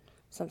 netting.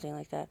 Something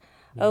like that.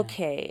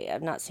 Okay,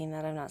 I've not seen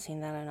that. Not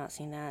seen that.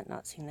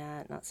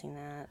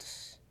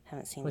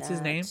 Haven't seen What's that.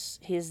 his name?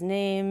 His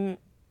name,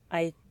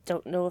 I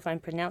don't know if I'm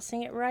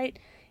pronouncing it right,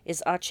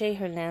 is Ache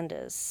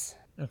Hernandez.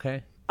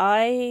 Okay.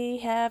 I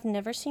have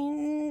never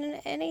seen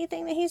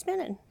anything that he's been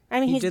in. I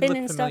mean, He he's did been look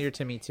in familiar stuff.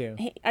 to me too.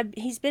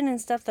 He's been in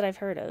stuff that I've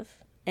heard of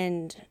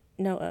and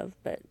know of,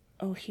 but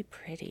oh, he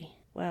pretty.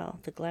 Wow,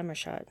 the glamour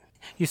shot.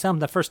 You saw him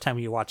the first time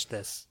you watched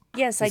this.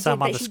 Yes, You I saw did.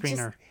 him on But the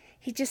screener.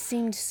 he just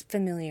seemed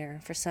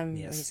familiar for some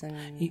Yes.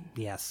 reason.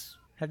 Yes.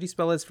 How do you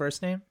spell his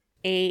first name?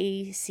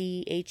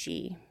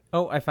 Ache.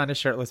 Oh, I found a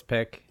shirtless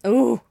pic.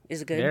 Ooh,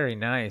 is it good? Very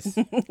nice.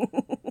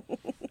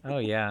 Oh,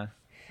 yeah.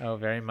 Oh,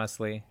 very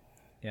muscly.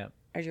 Yeah.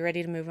 Are you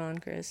ready to move on,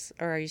 Chris?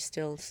 Or are you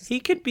still... He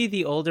could be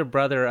the older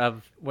brother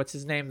of, what's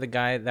his name? The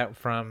guy that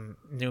from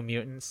New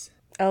Mutants.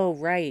 Oh,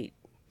 right.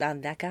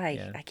 That guy.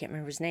 Yeah. I can't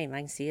remember his name. I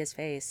can see his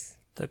face.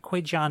 The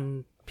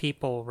Kwai-Jun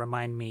people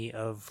remind me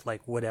of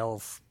like wood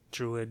elf,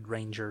 druid,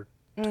 ranger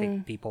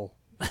type people.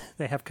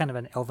 They have kind of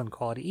an elven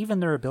quality. Even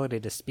their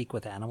ability to speak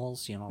with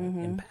animals,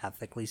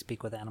 empathically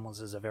speak with animals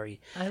is a very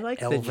I like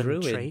the elven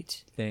druid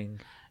trait. thing.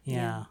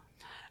 Yeah.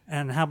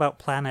 And how about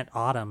Planet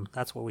Autumn?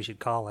 That's what we should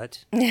call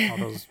it. All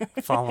those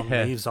fallen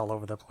leaves all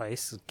over the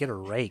place. Get a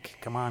rake.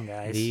 Come on,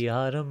 guys. The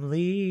autumn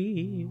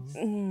leaves.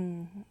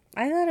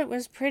 I thought it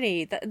was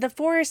pretty. The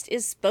forest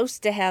is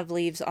supposed to have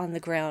leaves on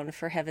the ground,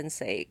 for heaven's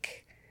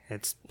sake.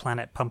 It's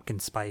Planet Pumpkin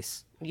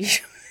Spice.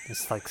 There's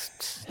It's like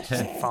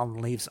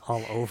fallen leaves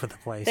all over the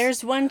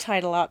place. one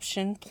title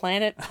option,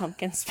 Planet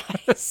Pumpkin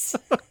Spice.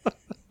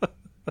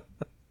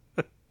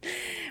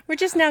 We're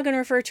just now going to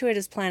refer to it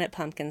as Planet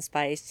Pumpkin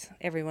Spice.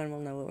 Everyone will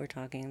know what we're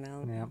talking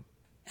about. Yeah.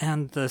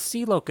 And the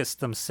sea locusts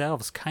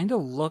themselves kind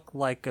of look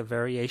like a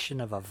variation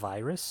of a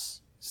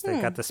virus. So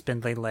they got the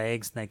spindly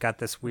legs, and they got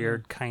this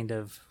weird kind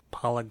of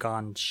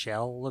polygon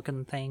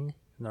shell-looking thing.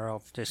 And they're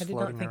all just I did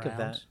floating not think around. of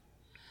that.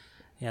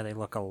 Yeah, they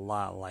look a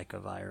lot like a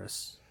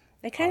virus,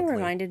 They kind of Oddly.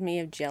 reminded me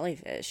of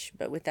jellyfish,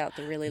 but without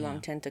the really long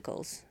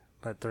tentacles.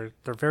 but they're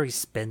very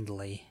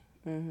spindly.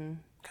 Mm-hmm.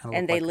 Kind of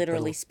And they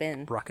literally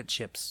spin. rocket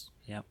ships.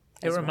 Yep.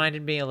 It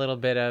reminded me a little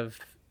bit of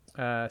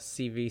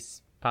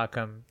CV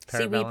Pacum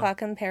Seaweed Parabellum.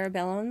 Pacum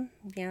Parabellum.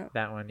 Yeah.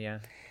 That one, yeah.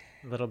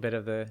 A little bit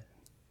of the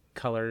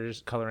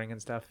coloring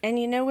and stuff. And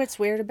you know what's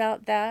weird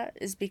about that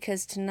is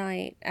because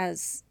tonight,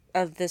 as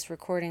of this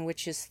recording,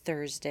 which is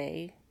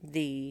Thursday,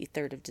 the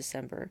 3rd of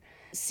December,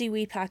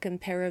 Seaweed Pacum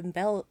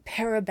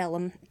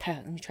Parabellum,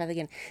 let me try that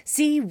again.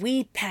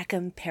 Seaweed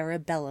Pacum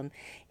Parabellum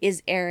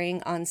is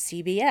airing on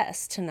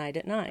CBS tonight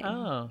at 9.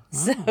 Oh,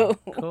 So,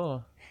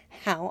 cool.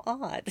 how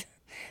odd.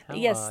 How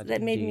Yes, odd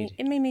that made me, indeed.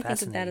 it made me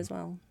think of that as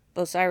well.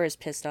 Bosira's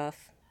pissed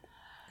off.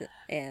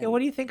 And Yeah, what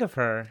do you think of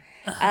her?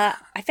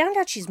 I found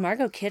out she's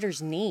Margot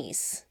Kidder's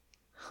niece.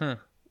 Huh.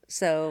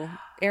 So,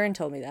 Aaron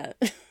told me that.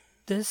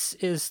 This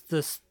is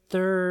the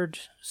third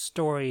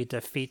story to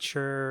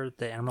feature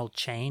the Emerald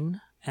Chain.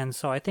 And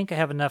so I think I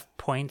have enough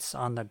points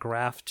on the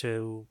graph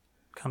to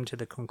come to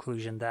the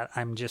conclusion that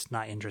I'm just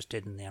not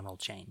interested in the Emerald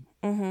Chain.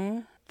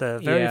 The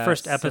very Yeah,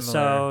 first similar.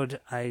 episode,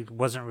 I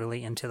wasn't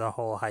really into the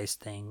whole heist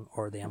thing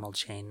or the emerald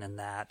chain and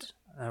that.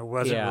 I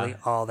wasn't Yeah. really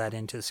all that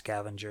into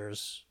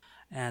scavengers,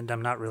 and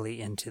I'm not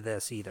really into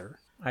this either.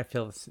 I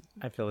feel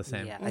the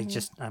same. Yeah,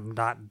 I'm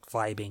not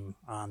vibing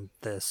on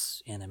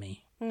this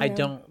enemy. I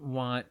don't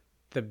want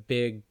the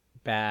big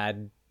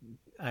bad.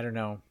 I don't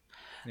know.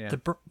 Yeah.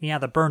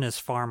 The burn is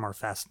far more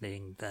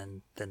fascinating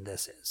than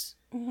this is.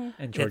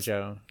 And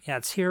Giorgio. Yeah,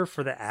 it's here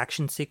for the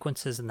action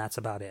sequences, and that's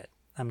about it.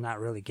 I'm not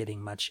really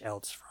getting much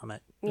else from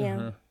it.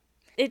 Yeah.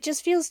 It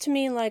just feels to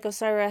me like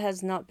Osira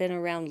has not been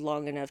around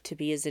long enough to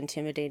be as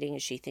intimidating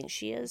as she thinks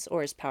she is,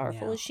 or as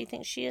powerful Yeah. as she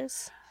thinks she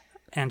is.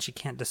 And she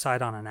can't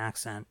decide on an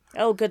accent.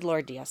 Oh, good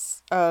Lord,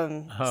 yes.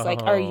 It's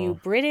like, are you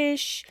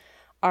British?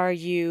 Are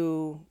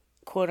you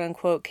quote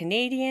unquote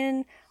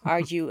Canadian? Are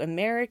you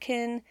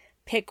American?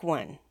 Pick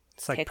one.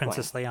 It's like Pick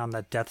Princess Leia on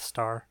the Death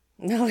Star.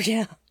 Oh,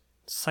 yeah.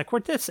 It's like,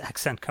 where'd this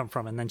accent come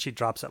from? And then she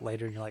drops it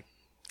later, and you're like,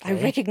 I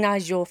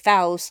recognized your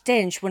foul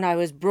stench when I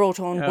was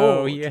brought on board.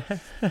 Oh yeah,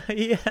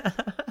 yeah.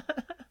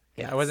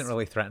 Yeah, I wasn't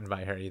really threatened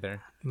by her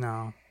either.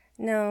 no.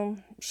 No,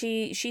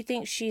 she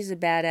thinks she's a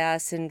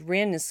badass, and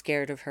Rin is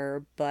scared of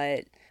her,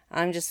 but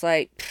I'm just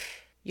like,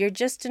 "Pfft, you're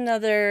just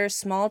another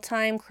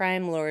small-time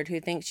crime lord who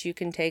thinks you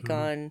can take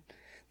on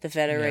the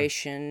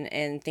Federation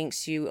and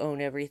thinks you own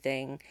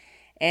everything.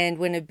 And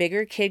when a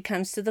bigger kid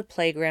comes to the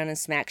playground and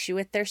smacks you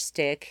with their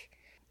stick,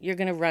 you're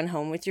going to run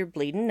home with your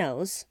bleeding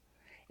nose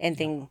and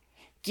then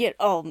get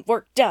all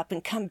worked up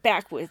and come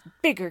back with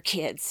bigger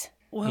kids.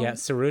 Well, Yeah,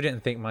 Saru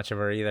didn't think much of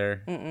her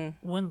either.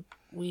 when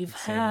we've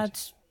had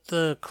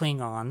the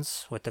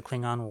Klingons with the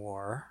Klingon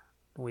War,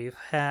 we've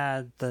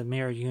had the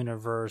Mirror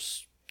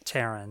Universe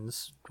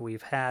Terrans,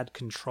 we've had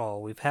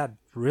Control, we've had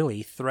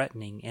really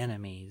threatening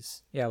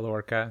enemies. Yeah,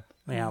 Lorca.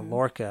 Yeah,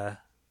 Lorca,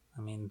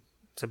 I mean,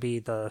 to be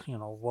the,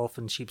 wolf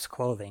in sheep's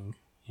clothing,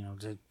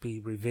 to be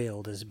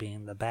revealed as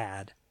being the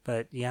bad.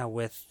 But yeah,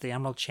 with the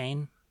Emerald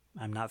Chain,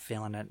 I'm not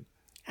feeling it.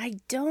 I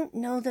don't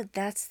know that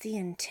that's the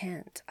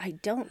intent. I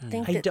don't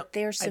think I that don't-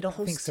 they're I don't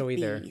supposed think so to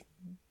either. be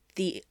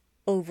the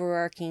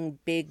overarching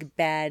big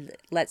bad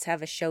let's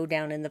have a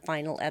showdown in the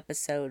final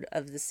episode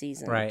of the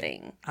season Right.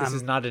 thing. This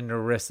is not an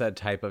Narissa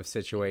type of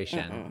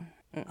situation.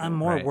 I'm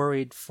more Right.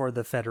 worried for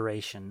the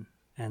Federation,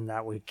 and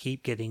that we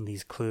keep getting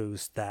these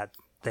clues that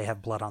they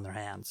have blood on their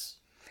hands.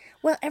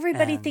 Well,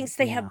 everybody And, thinks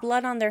they yeah. have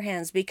blood on their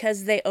hands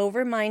because they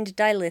overmined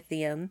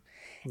dilithium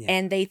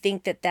and they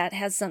think that that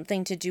has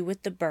something to do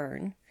with the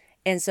burn.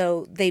 And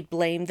so they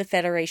blame the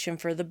Federation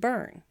for the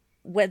burn.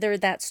 Whether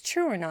that's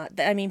true or not,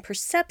 I mean,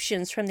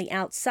 perceptions from the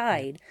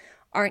outside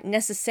aren't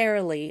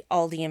necessarily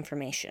all the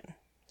information.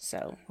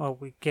 So, Well,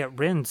 we get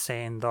Rin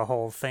saying the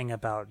whole thing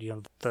about,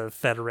 the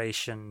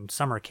Federation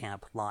summer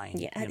camp line.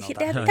 Yeah, that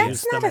that's they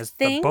use not them a as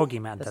thing. the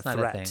bogeyman, That's the not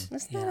a threat. thing.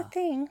 that's not Yeah. a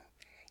thing.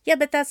 Yeah,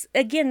 but that's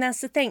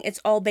the thing. It's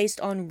all based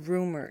on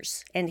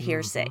rumors and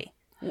hearsay.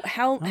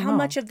 How know.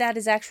 much of that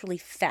is actually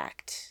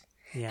fact?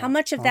 Yeah. How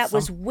much of Well, that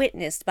was some-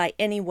 witnessed by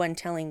anyone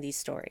telling these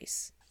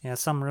stories? Yeah,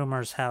 some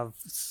rumors have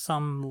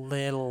some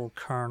little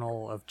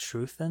kernel of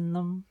truth in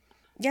them.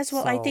 Yes,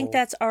 well, I think So-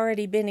 that's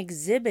already been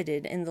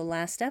exhibited in the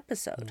last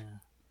episode.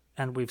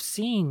 And we've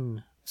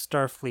seen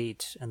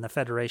Starfleet and the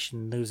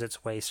Federation lose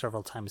its way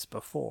several times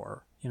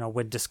before.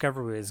 When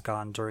Discovery was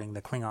gone during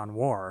the Klingon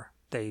War,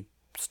 they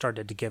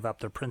started to give up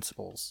their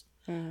principles.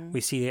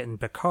 We see it in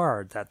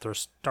Picard that they're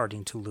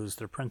starting to lose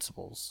their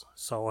principles.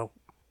 So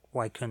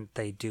why couldn't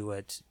they do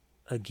it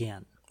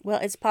again? Well,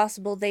 it's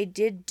possible they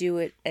did do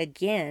it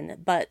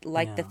again, but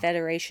like the Yeah.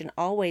 Federation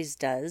always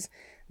does,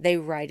 they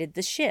righted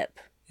the ship.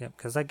 Yeah,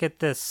 because I get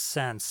this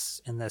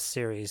sense in this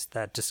series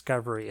that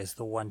Discovery is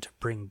the one to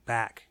bring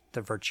back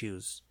the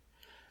virtues.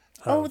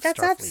 Oh, of that's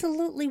Starfleet.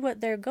 absolutely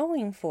what they're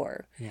going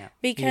for. Yeah.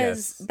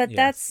 Because, Yes, but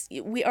yes.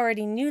 we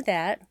already knew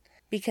that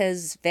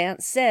because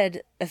Vance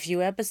said a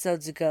few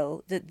episodes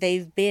ago that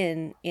they've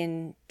been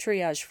in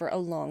triage for a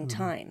long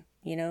time,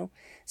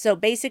 So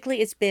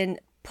basically it's been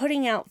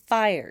putting out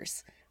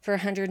fires for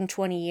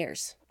 120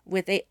 years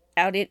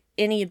without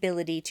any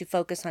ability to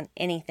focus on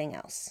anything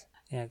else.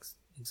 Yeah,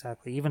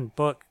 exactly. Even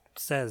Book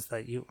says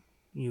that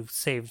you've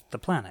saved the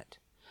planet,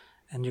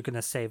 and you're going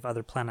to save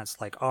other planets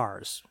like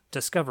ours.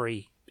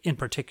 Discovery, in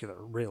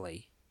particular,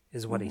 really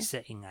is what he's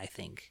saying. I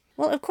think.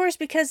 Well, of course,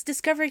 because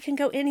Discovery can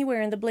go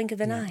anywhere in the blink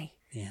of an eye.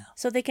 Yeah.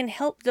 So they can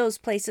help those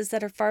places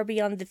that are far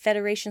beyond the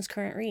Federation's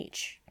current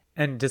reach.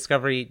 And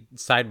Discovery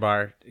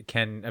sidebar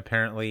can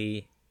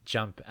apparently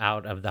jump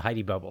out of the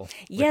Heidi bubble.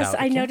 Yes,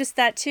 without- I noticed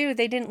that too.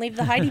 They didn't leave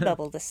the Heidi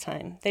bubble this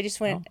time. They just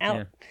went out.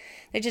 yeah.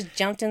 They just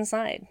jumped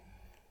inside.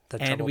 The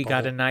And trouble we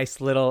got a bubble.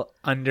 nice little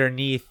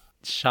underneath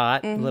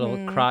shot,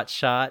 little crotch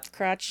shot.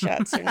 Crotch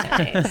shots are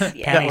nice.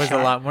 Yeah. That was a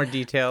lot more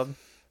detailed.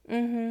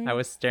 I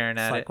was staring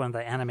It's at like it. one of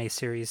the anime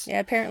series. Yeah,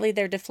 apparently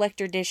their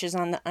deflector dish is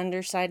on the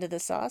underside of the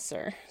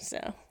saucer.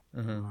 So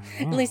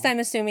at least I'm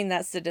assuming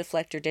that's the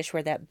deflector dish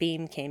where that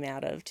beam came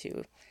out of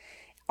to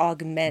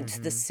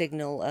augment the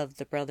signal of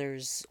the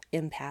brothers'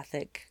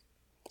 empathic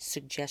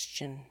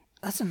suggestion.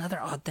 That's another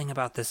odd thing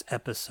about this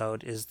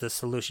episode is the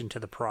solution to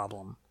the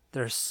problem.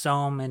 there's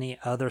so many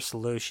other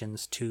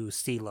solutions to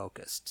sea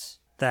locusts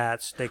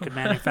that they could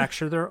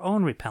manufacture their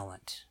own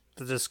repellent.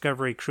 The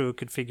Discovery crew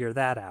could figure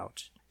that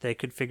out. They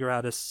could figure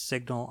out a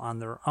signal on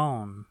their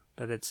own.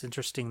 But it's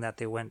interesting that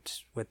they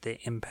went with the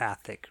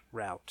empathic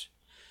route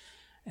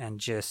and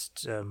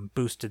just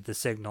boosted the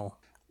signal.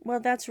 Well,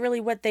 that's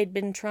really what they'd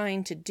been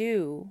trying to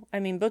do. I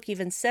mean, book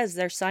even says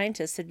their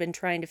scientists had been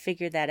trying to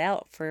figure that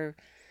out for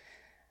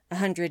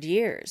 100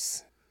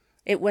 years.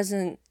 It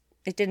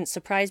didn't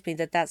surprise me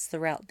that that's the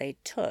route they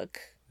took.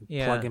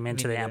 Yeah, Plug him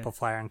into me the neither.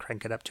 amplifier and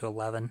crank it up to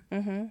 11.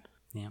 Mm-hmm.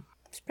 Yeah.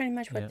 It's pretty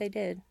much what they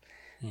did.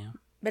 Yeah.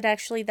 But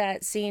actually,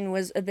 that scene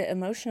was a bit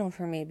emotional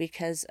for me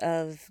because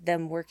of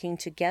them working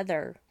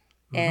together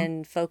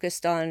and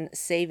focused on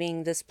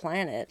saving this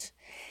planet.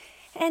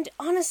 And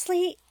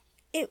honestly,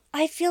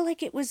 I feel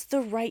like it was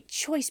the right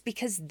choice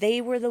because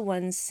they were the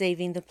ones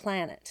saving the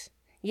planet.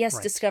 Yes,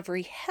 Right.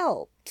 Discovery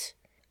helped,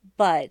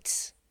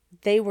 but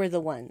they were the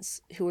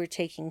ones who were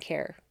taking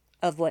care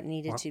of what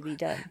needed to be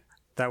done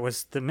That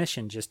was the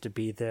mission, just to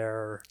be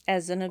there.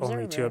 as an observer.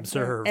 Only to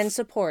observe. And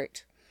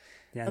support.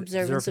 Yeah,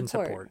 Observe and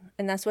support.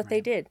 And that's what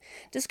they did.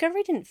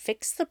 Discovery didn't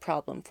fix the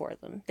problem for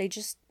them. They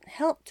just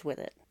helped with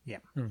it. Yeah.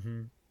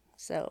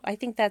 So I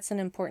think that's an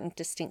important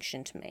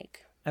distinction to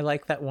make. I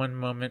like that one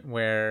moment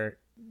where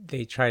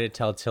they try to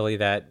tell Tilly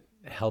that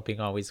helping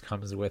always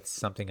comes with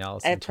something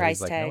else. A And Tilly's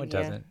price like, tag, no, it yeah.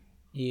 doesn't.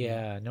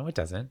 Yeah, no, it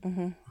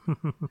doesn't.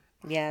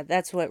 Yeah,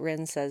 that's what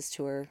Ren says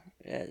to her,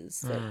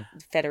 is that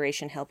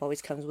Federation help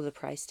always comes with a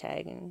price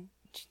tag. And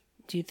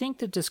Do you think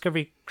the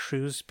Discovery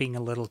crew's being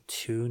a little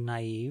too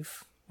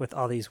naive with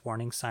all these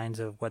warning signs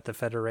of what the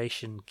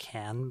Federation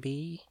can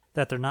be?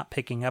 That they're not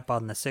picking up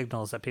on the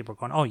signals that people are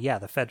going, oh yeah,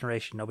 the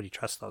Federation, nobody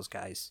trusts those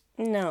guys.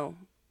 no,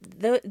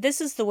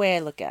 this is the way I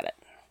look at it,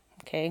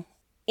 okay?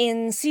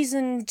 In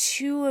season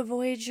 2 of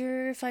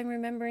Voyager, if I'm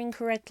remembering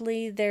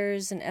correctly,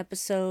 there's an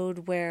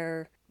episode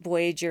where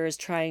Voyager is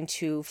trying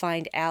to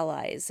find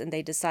allies, and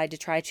they decide to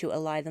try to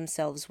ally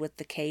themselves with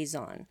the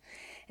Kazon.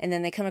 And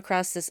then they come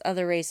across this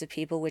other race of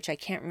people, which I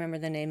can't remember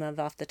the name of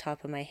off the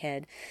top of my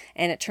head.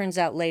 And it turns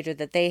out later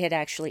that they had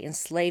actually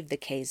enslaved the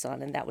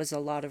Kazon, and that was a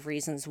lot of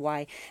reasons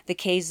why the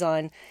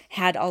Kazon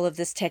had all of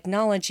this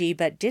technology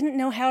but didn't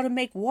know how to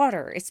make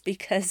water. It's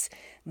because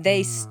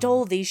they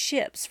stole these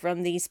ships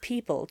from these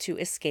people to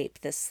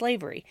escape this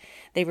slavery.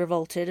 They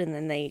revolted, and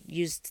then they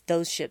used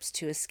those ships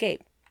to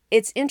escape.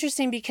 It's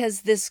interesting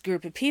because this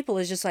group of people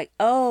is just like,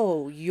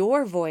 oh,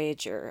 you're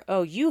Voyager.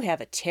 Oh, you have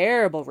a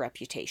terrible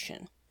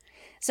reputation.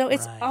 So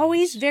it's Right.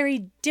 always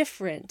very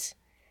different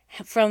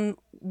from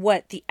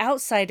what the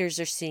outsiders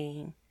are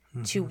seeing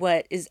to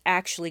what is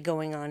actually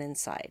going on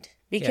inside.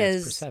 Yeah, it's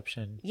Because,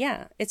 perception.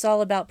 yeah, it's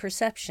all about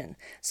perception.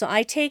 So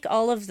I take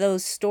all of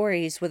those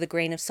stories with a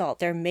grain of salt.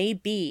 There may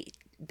be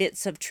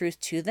bits of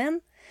truth to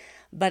them,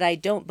 but I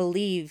don't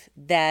believe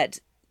that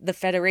the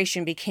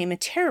Federation became a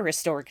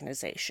terrorist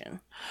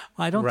organization.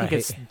 Well, I don't think Right.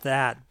 it's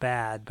that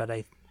bad, but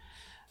I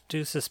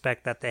do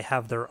suspect that they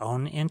have their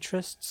own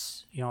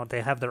interests. You know,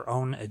 they have their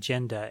own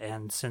agenda,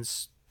 and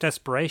since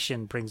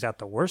desperation brings out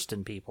the worst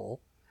in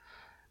people,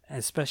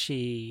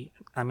 especially,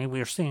 I mean,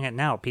 we're seeing it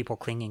now, people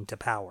clinging to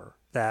power,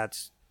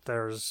 that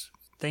there's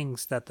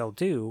things that they'll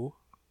do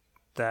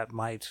that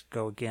might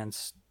go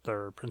against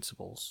their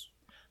principles.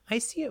 I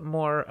see it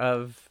more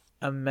of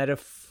a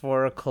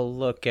metaphorical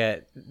look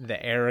at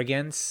the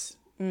arrogance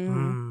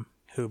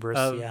Hubris,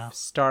 of yeah.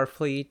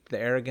 Starfleet, the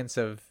arrogance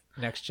of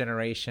Next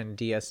Generation,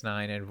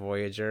 DS9, and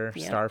Voyager,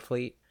 Yeah.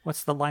 Starfleet.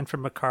 What's the line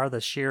from Makar?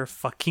 The sheer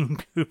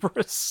fucking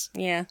hubris.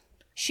 Yeah.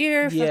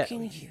 Sheer Yeah.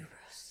 fucking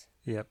hubris.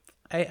 Yep.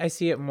 I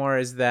see it more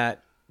as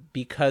that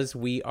because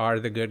we are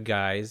the good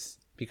guys,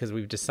 because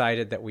we've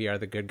decided that we are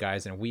the good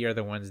guys and we are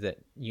the ones that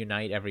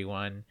unite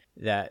everyone,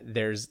 that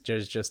there's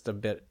just a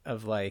bit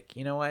of like,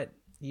 you know what,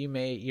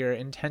 your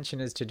intention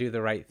is to do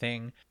the right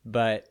thing,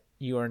 but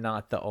you are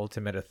not the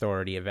ultimate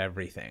authority of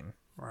everything.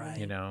 Right.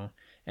 You know,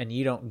 and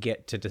you don't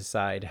get to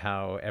decide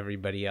how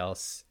everybody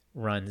else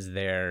runs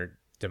their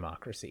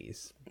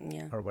democracies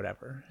Yeah. or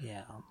whatever.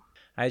 Yeah.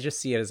 I just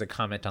see it as a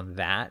comment on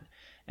that,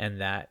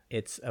 and that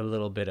it's a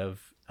little bit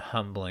of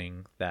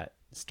humbling that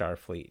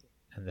Starfleet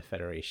and the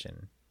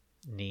Federation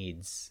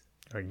needs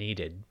or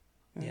needed.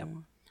 Yep.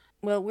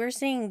 Well, we're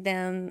seeing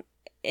them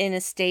in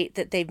a state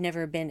that they've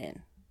never been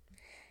in.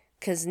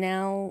 Because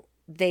now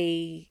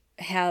they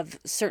have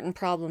certain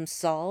problems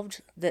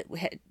solved that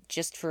had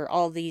just for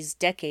all these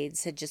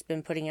decades had just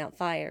been putting out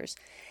fires.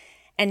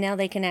 And now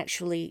they can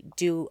actually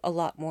do a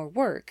lot more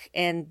work.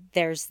 And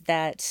there's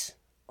that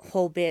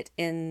whole bit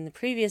in the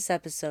previous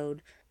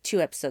episode,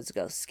 2 episodes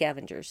ago,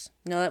 Scavengers.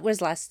 No, that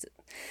was last.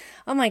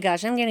 Oh my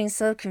gosh, I'm getting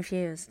so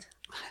confused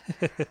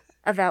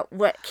about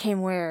what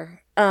came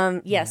where.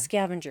 Yeah,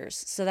 Scavengers.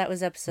 So that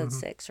was episode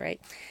 6,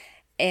 right?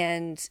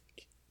 And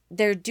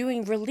they're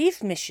doing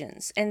relief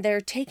missions and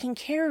they're taking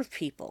care of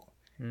people.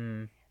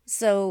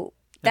 So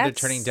And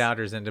that's they're turning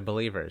doubters into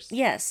believers.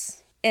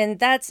 Yes. And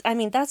that's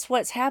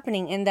what's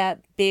happening in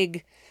that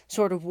big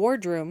sort of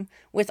wardroom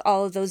with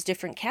all of those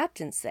different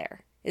captains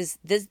there. Is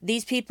this,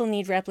 these people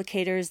need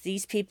replicators,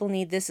 these people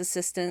need this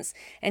assistance,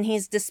 and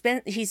he's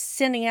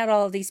sending out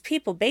all of these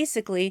people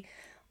basically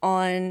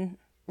on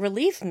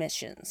relief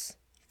missions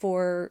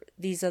for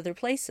these other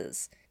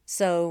places.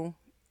 So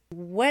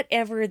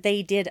whatever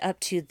they did up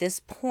to this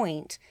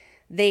point,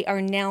 they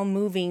are now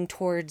moving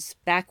towards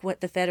back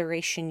what the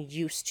Federation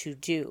used to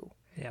do.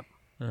 Yep.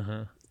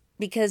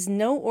 Because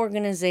no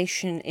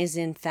organization is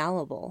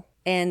infallible,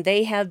 and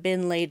they have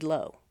been laid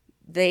low.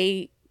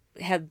 They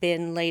have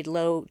been laid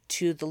low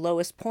to the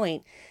lowest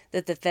point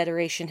that the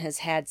Federation has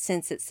had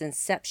since its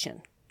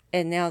inception,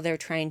 and now they're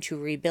trying to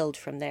rebuild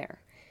from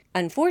there.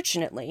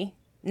 Unfortunately,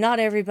 not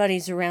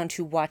everybody's around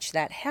to watch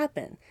that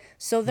happen,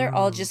 so they're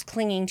all just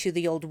clinging to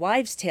the old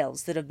wives'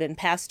 tales that have been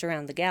passed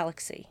around the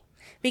galaxy.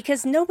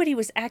 Because nobody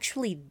was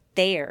actually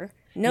there.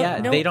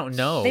 They don't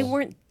know. They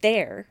weren't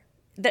there.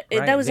 That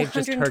was They've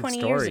just heard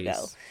 120 years ago.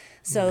 stories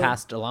So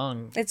passed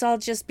along it's all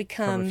just from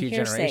become a few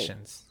hearsay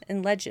generations.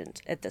 and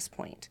legend at this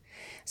point.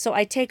 So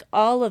I take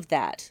all of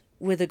that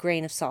with a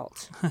grain of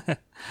salt. I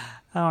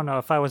don't know.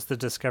 If I was the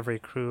Discovery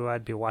crew,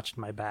 I'd be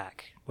watching my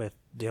back with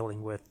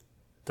dealing with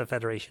the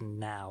Federation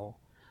now,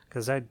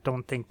 because I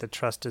don't think the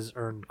trust is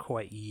earned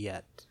quite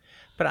yet.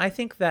 But I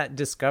think that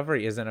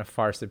Discovery is in a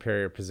far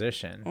superior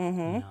position.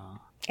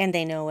 And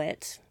they know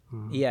it.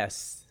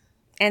 Yes.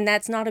 And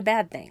that's not a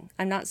bad thing.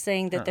 I'm not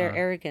saying that they're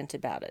arrogant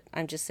about it.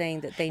 I'm just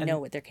saying that they know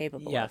what they're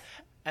capable Yeah. of.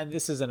 And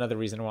this is another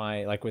reason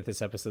why, like with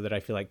this episode, that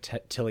I feel like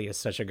Tilly is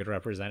such a good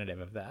representative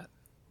of that.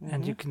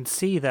 And you can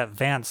see that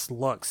Vance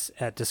looks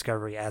at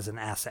Discovery as an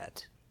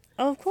asset.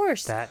 Oh, of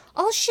course. That-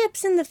 All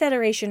ships in the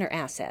Federation are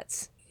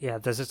assets. Yeah,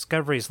 the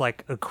Discovery's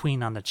like a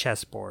queen on the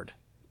chessboard.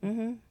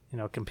 Mm-hmm. You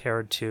know,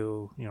 compared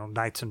to,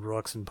 knights and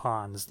rooks and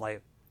pawns.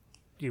 Like,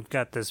 you've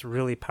got this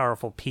really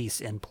powerful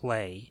piece in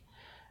play,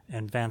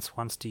 and Vance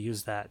wants to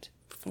use that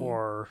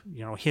for,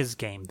 his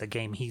game, the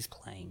game he's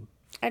playing.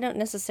 I don't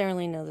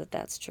necessarily know that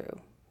that's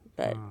true,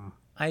 but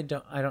I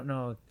don't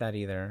know that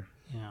either.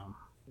 Yeah.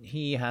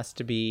 He has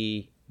to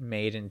be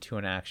made into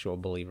an actual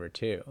believer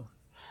too.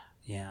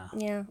 Yeah.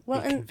 yeah.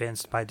 Well, Be and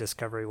convinced by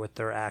Discovery with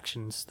their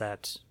actions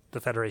that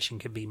the Federation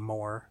could be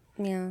more.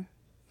 yeah.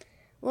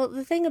 Well,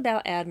 the thing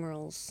about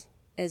admirals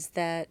is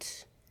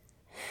that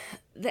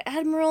the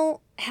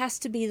admiral has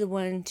to be the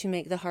one to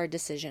make the hard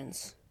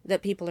decisions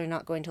that people are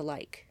not going to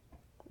like.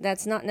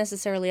 That's not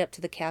necessarily up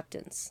to the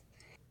captains.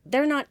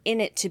 They're not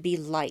in it to be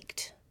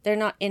liked. They're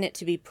not in it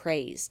to be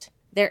praised.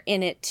 They're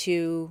in it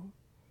to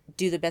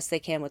do the best they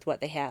can with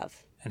what they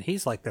have. And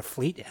he's like the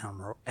fleet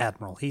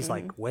admiral. He's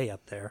like way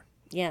up there.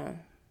 Yeah.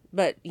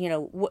 But,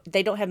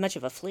 they don't have much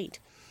of a fleet.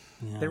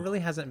 Yeah. There really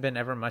hasn't been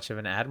ever much of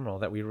an admiral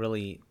that we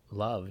really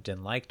loved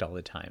and liked all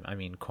the time. I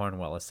mean,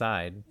 Cornwell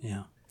aside.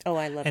 Yeah. Oh,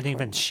 I love And even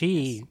Cornwall.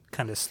 she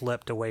kind of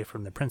slipped away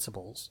from the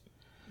principles.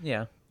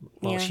 Yeah.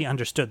 Well, Yeah. she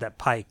understood that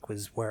Pike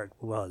was where it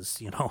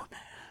was,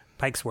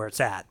 Pike's where it's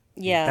at.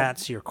 Yeah.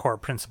 That's your core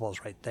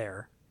principles right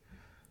there.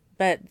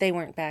 But they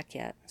weren't back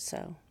yet,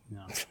 so.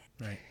 No.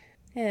 Right.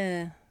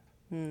 Yeah.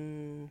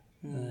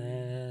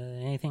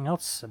 Anything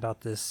else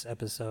about this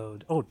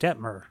episode? Oh,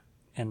 Detmer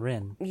and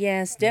Rin.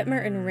 Yes,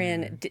 Detmer and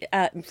Rin.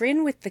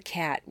 Rin with the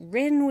cat.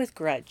 Rin with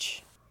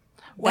Grudge.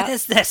 What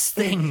is this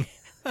thing?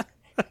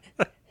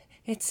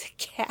 It's a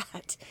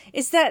cat.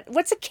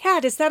 What's a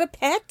cat? Is that a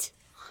pet?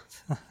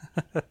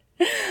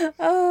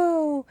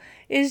 Oh,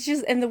 it's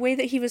just, and the way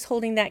that he was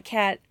holding that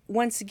cat,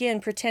 once again,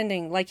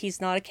 pretending like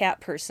he's not a cat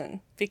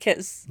person,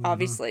 because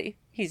obviously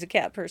he's a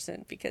cat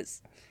person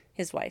because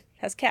his wife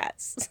has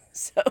cats.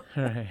 So,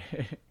 Right.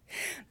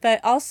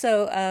 but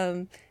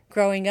also,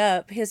 growing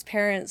up, his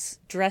parents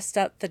dressed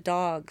up the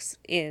dogs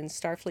in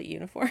Starfleet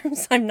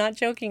uniforms. I'm not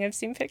joking. I've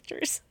seen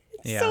pictures.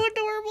 It's so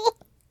adorable.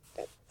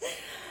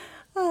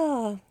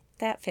 Oh,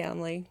 that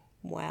family.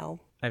 Wow.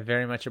 I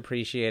very much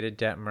appreciated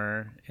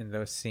Detmer in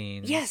those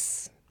scenes.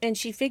 Yes. And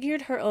she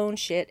figured her own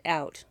shit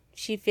out.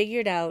 She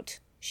figured out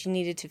she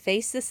needed to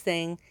face this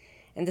thing,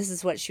 and this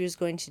is what she was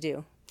going to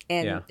do.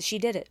 And she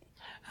did it.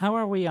 How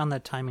are we on the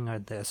timing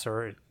of this,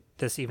 or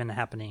this even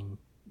happening?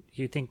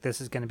 You think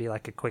this is going to be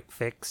like a quick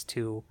fix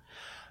to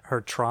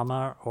her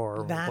trauma,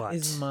 or That what?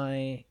 is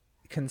my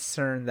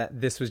concern,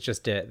 that this was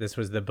just it. This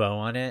was the bow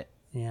on it.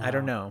 Yeah. I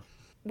don't know.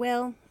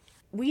 Well,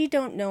 we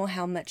don't know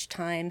how much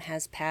time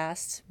has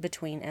passed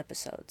between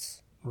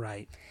episodes.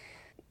 Right.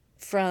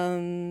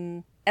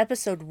 From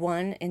episode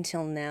 1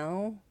 until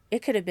now,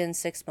 it could have been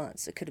 6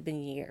 months. It could have been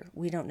a year.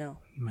 We don't know.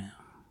 Yeah.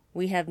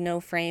 We have no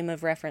frame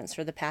of reference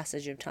for the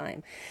passage of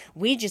time.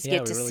 We just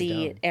get to we really see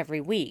don't. it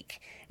every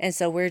week. And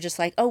so we're just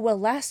like, oh, well,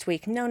 last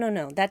week. No.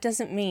 That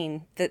doesn't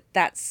mean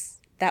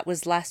that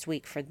was last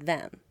week for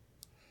them.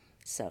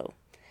 So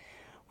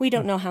we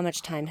don't know how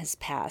much time has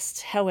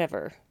passed.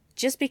 However,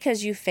 just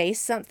because you face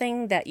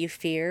something that you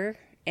fear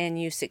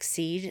and you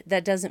succeed,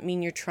 that doesn't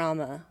mean your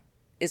trauma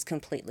is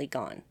completely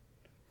gone.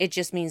 It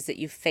just means that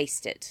you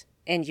faced it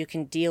and you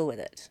can deal with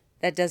it.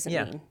 That doesn't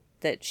mean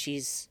that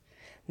she's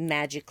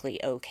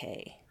magically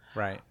okay.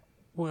 Right.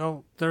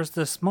 Well, there's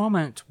this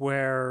moment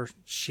where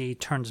she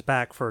turns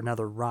back for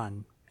another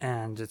run,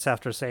 And it's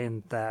after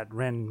saying that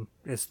Rin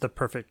is the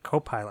perfect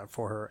co-pilot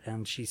for her,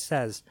 and she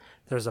says,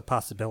 there's a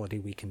possibility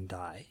we can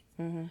die.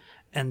 Mm-hmm.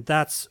 And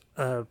that's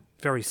a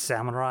very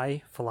samurai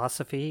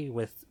philosophy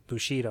with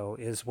Bushido,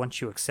 is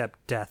once you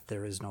accept death,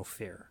 there is no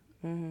fear.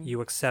 Mm-hmm.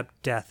 You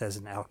accept death as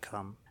an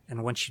outcome.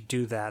 And once you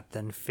do that,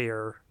 then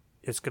fear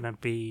is going to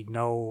be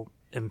no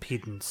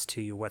impedance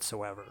to you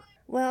whatsoever.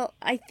 Well,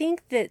 I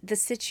think that the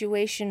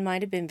situation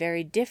might have been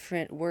very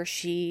different were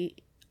she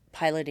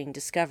piloting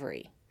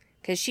Discovery.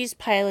 Because she's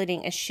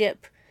piloting a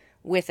ship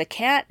with a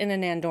cat and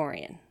an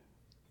Andorian.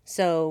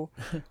 So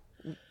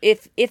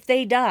if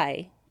they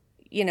die,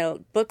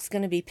 Book's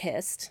going to be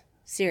pissed.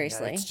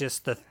 Seriously. Yeah, it's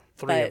just the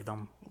three of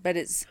them. But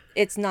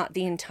it's not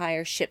the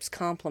entire ship's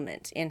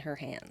complement in her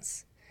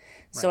hands.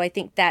 Right. So I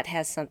think that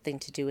has something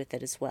to do with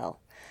it as well.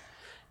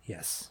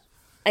 Yes.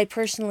 I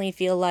personally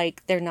feel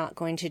like they're not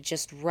going to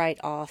just write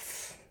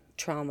off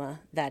trauma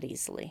that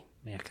easily.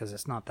 Yeah, because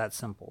it's not that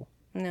simple.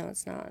 No,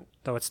 it's not.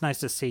 Though it's nice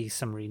to see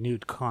some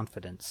renewed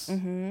confidence.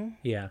 Mm-hmm.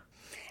 Yeah.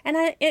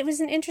 And it was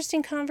an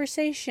interesting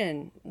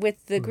conversation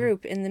with the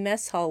group in the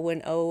mess hall when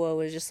Owo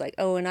was just like,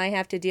 and I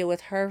have to deal with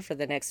her for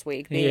the next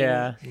week.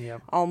 Being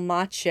all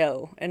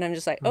macho. And I'm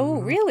just like, oh,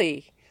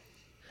 really?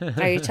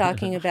 Are you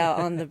talking about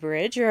on the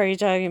bridge or are you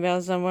talking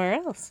about somewhere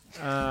else?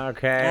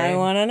 Okay. I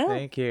want to know.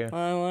 Thank you.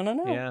 I want to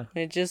know. Yeah.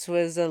 It just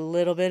was a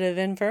little bit of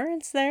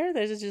inference there.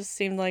 That it just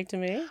seemed like to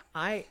me.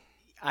 I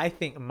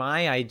think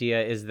my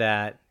idea is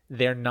that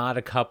they're not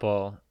a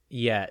couple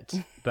yet,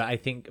 but I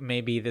think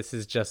maybe this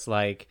is just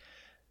like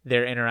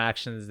their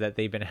interactions that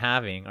they've been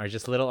having are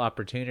just little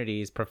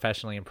opportunities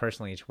professionally and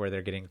personally to where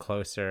they're getting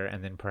closer,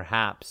 and then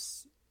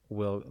perhaps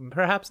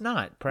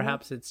not.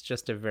 Perhaps it's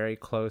just a very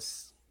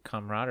close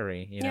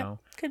camaraderie, you know,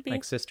 could be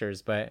like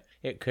sisters, but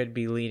it could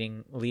be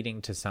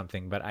leading to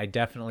something. But I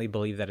definitely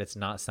believe that it's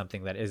not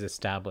something that is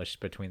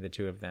established between the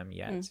two of them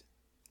yet.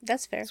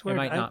 That's fair. It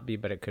might not be,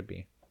 but it could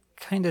be.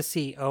 Kind of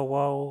see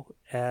Owo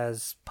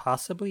as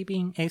possibly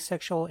being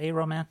asexual,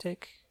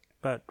 aromantic,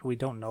 but we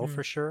don't know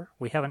for sure.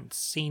 We haven't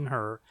seen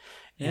her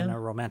in a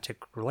romantic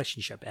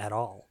relationship at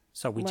all,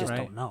 so we just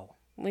don't know.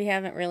 We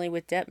haven't really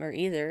with Detmer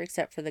either,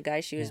 except for the guy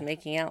she was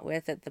making out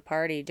with at the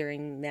party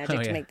during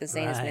Magic to Make the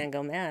Sanest Man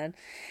Go Mad.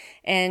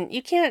 And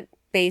you can't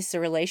base a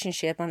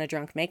relationship on a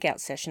drunk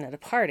makeout session at a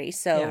party,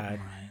 so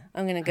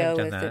I'm going to go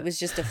with it was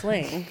just a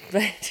fling,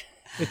 but...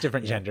 With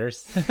different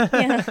genders.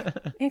 Yeah,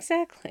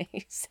 exactly.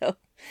 So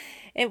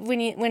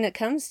when it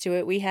comes to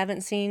it, we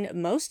haven't seen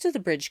most of the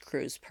bridge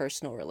crew's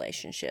personal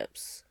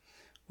relationships,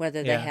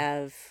 whether they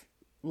have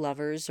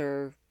lovers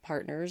or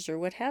partners or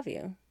what have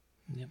you.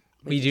 Yep.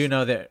 We do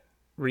know that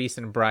Reese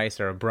and Bryce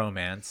are a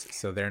bromance,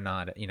 so they're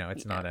not,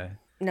 it's not a...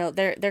 No,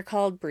 they're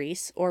called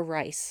Brees or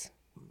Rice.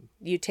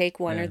 You take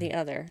one or the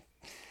other.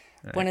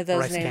 Right. One of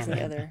those Bryce names Canyon. or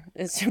the other.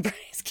 It's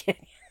Bryce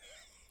Canyon.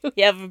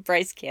 We have a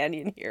Bryce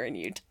Canyon here in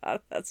Utah.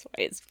 That's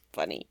why it's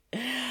funny.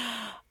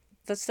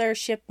 That's their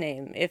ship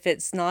name. If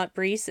it's not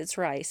Brees, it's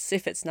Rice.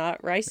 If it's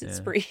not Rice,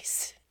 it's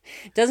Brees.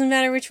 Doesn't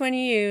matter which one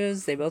you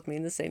use. They both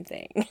mean the same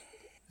thing.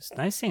 It's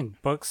nice seeing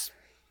Book's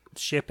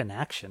ship in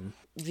action.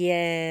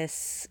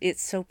 Yes.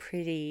 It's so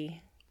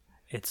pretty.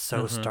 It's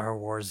so Star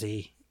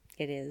Wars-y.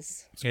 It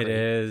is. It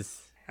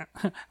is.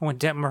 When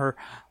Detmer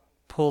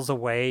pulls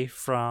away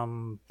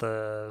from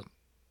the,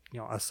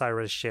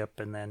 Osiris ship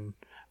and then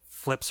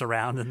flips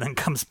around and then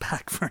comes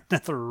back for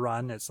another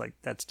run. It's like,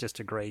 that's just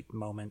a great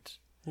moment.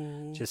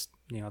 Just,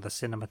 the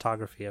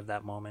cinematography of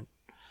that moment.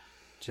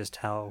 Just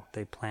how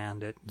they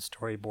planned it and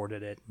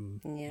storyboarded it.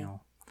 And,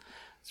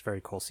 it's a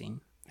very cool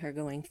scene. Her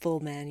going full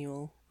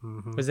manual.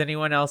 Mm-hmm. Was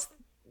anyone else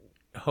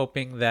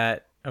hoping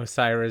that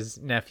Osiris'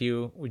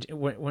 nephew,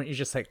 weren't you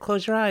just like,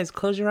 close your eyes?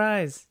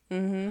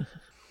 Mm-hmm.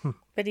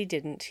 But he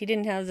didn't. He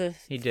didn't have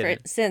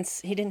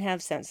sense. He didn't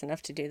have sense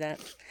enough to do that.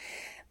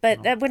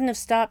 But that wouldn't have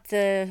stopped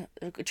the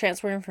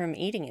transworm from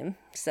eating him.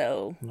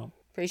 So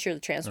pretty sure the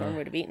transworm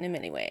would have eaten him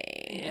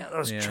anyway. Yeah,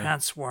 those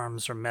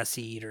transworms are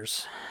messy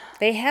eaters.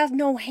 They have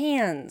no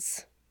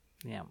hands.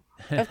 Yeah.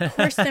 Of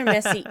course they're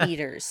messy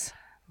eaters.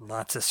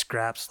 Lots of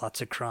scraps,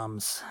 lots of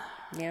crumbs.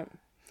 Yep.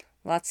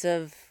 Lots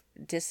of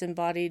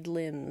disembodied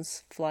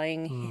limbs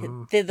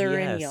flying thither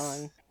and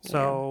yon.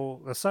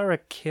 So Asara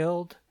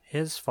killed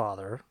his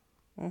father.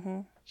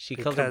 Mm-hmm. She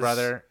killed her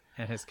brother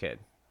and his kid.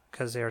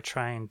 Because they were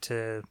trying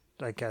to,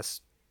 I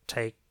guess,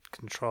 take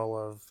control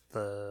of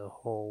the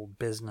whole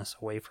business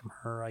away from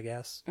her, I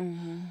guess.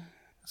 Mm-hmm.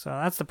 So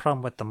that's the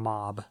problem with the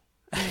mob.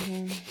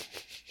 Mm-hmm.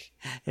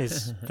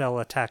 Is they'll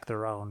attack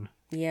their own.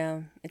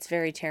 Yeah, it's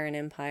very Terran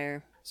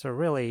Empire. So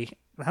really,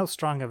 how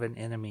strong of an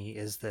enemy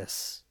is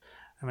this?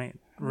 I mean,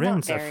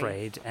 Rin's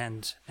afraid,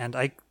 and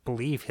I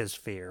believe his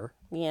fear.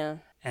 Yeah.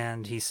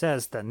 And he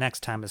says that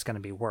next time is going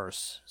to be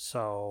worse.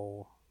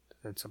 So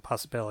it's a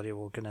possibility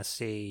we're going to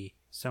see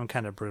some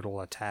kind of brutal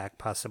attack.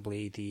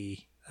 Possibly the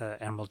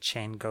Emerald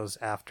Chain goes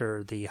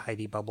after the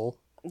Heidi Bubble.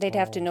 They'd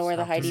have to know where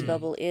the Heidi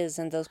Bubble is,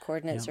 and those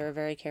coordinates are a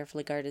very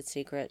carefully guarded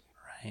secret.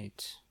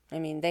 Right. I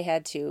mean, they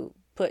had to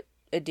put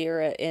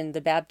Adira in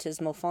the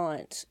baptismal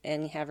font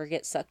and have her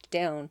get sucked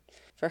down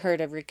for her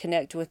to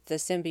reconnect with the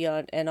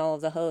symbiont and all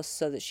of the hosts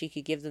so that she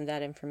could give them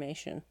that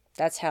information.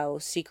 That's how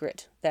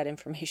secret that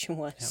information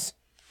was.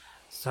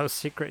 So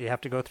secret you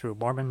have to go through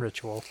Mormon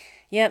ritual.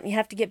 Yep, you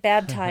have to get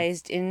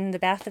baptized in the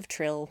Bath of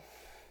Trill.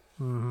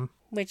 Mm-hmm.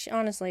 Which,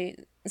 honestly,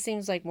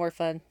 seems like more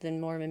fun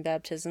than Mormon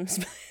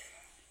baptisms.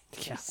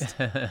 Yes.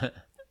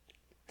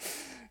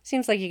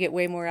 Seems like you get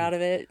way more out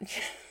of it.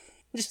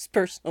 Just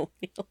personal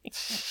feeling.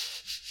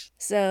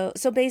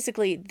 So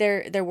basically,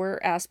 there were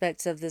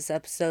aspects of this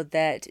episode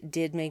that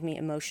did make me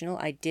emotional.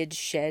 I did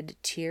shed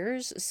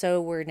tears,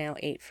 so we're now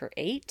 8 for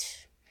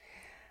 8.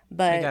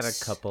 But I got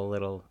a couple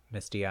little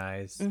misty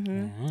eyes.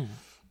 Mm-hmm.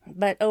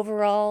 But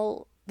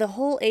overall, the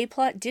whole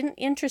A-plot didn't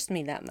interest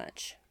me that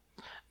much.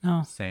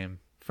 No. Same.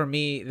 For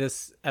me,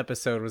 this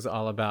episode was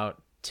all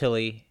about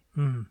Tilly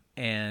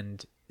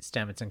and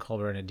Stamets and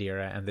Culber and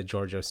Adira, and the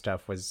Giorgio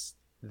stuff was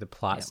the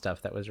plot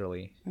stuff that was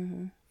really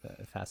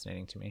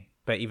fascinating to me.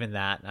 But even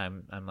that,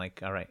 I'm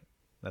like, all right,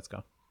 let's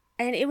go.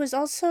 And it was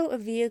also a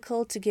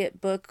vehicle to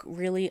get Book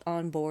really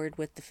on board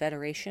with the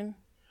Federation,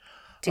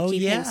 to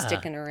keep him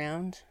sticking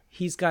around.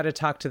 He's got to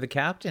talk to the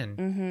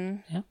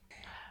captain. Yep.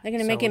 They're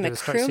going to make him a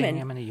start seeing crewman.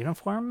 him in a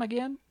uniform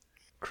again?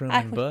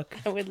 Crewman Book.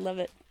 I would love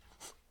it.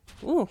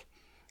 Ooh,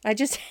 I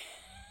just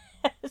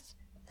had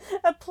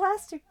a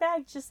plastic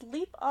bag just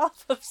leap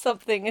off of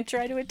something and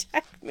try to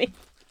attack me.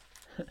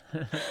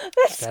 That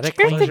scared the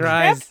Close your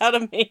crap eyes. out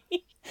of me.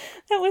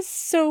 That was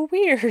so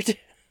weird.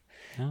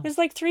 It was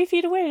like 3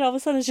 feet away, and all of a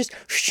sudden it's just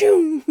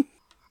shoom.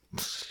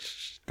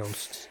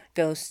 Ghosts.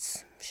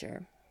 Ghosts,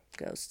 sure.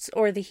 Ghosts.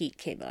 Or the heat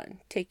came on.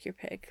 Take your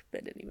pick.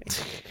 But anyway.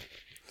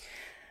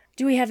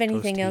 Do we have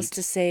anything Ghost else heat.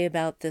 to say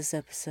about this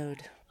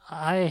episode?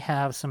 I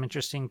have some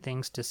interesting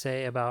things to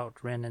say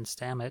about Ren and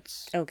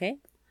Stamets. Okay.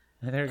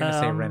 They're going to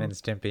say Ren and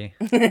Stimpy.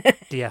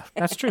 Yeah,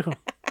 that's true.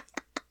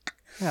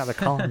 Yeah, they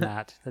call him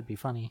that. That'd be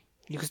funny.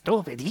 You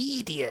stupid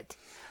idiot.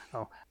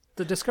 Oh,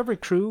 the Discovery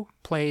crew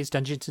plays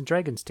Dungeons and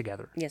Dragons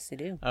together. Yes, they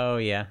do. Oh,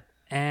 yeah.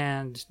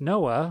 And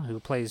Noah, who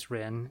plays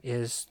Ren,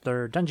 is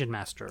their dungeon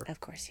master. Of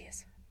course he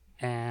is.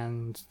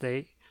 And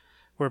they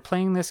were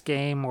playing this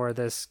game where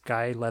this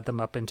guy led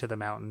them up into the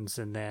mountains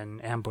and then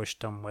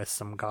ambushed them with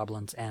some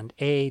goblins and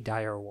a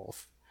dire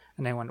wolf.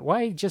 And they went,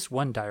 why just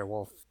one dire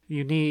wolf?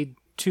 You need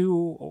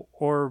 2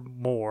 or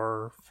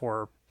more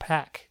for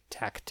pack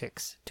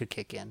tactics to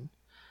kick in.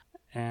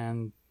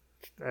 And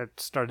it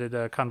started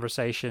a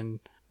conversation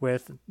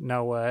with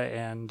Noah,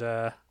 and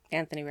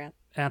Anthony Rapp.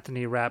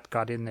 Anthony Rapp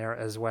got in there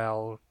as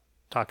well,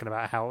 talking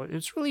about how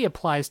it really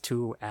applies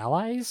to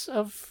allies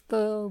of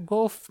the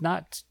wolf,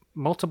 not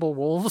multiple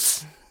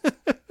wolves.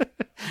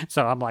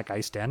 So I'm like,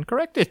 I stand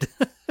corrected.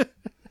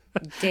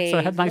 Dave So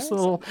I had a nice Wilson.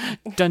 little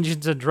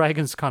Dungeons and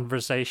Dragons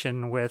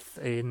conversation with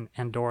an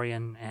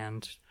Andorian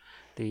and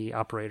the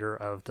operator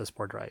of the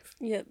Spore Drive.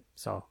 Yep.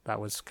 So that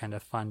was kind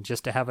of fun,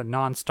 just to have a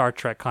non-Star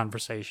Trek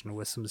conversation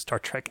with some Star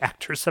Trek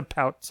actors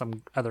about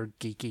some other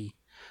geeky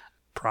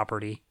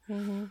property.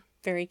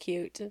 Very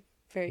cute.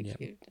 Very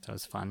cute. That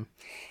was fun.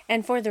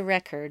 And for the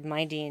record,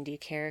 my D&D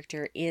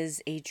character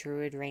is a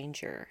druid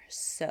ranger,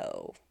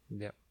 so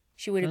Yep.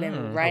 she would have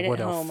been right wood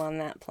at elf. home on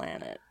that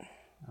planet.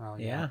 Oh,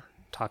 Yeah.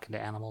 Talking to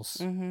animals.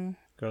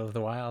 Girl of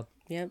the Wild.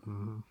 Yep.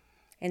 And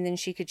then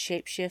she could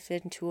shapeshift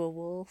into a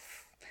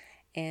wolf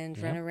and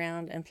run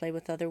around and play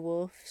with other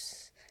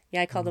wolves.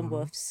 Yeah, I call them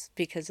woofs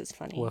because it's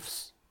funny.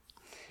 Woofs.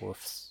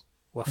 Woofs.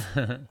 Woof.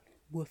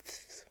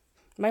 Woofs.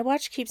 My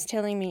watch keeps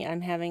telling me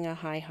I'm having a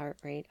high heart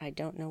rate. I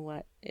don't know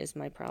what is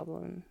my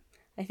problem.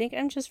 I think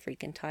I'm just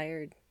freaking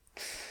tired.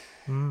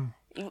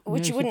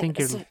 Which you wouldn't think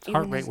your so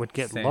heart even- rate would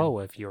get Same. low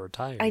if you were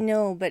tired. I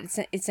know, but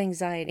it's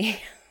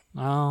anxiety.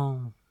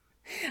 Oh,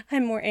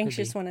 I'm more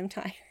anxious when I'm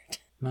tired.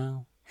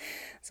 no.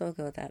 So I'll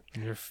go with that.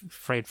 You're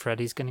afraid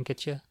Freddy's going to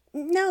get you?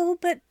 No,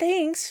 but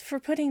thanks for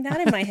putting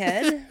that in my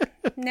head.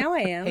 Now I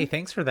am. Hey,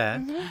 thanks for that.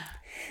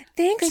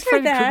 Thanks for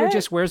Freddy that. Krueger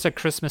just wears a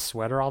Christmas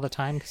sweater all the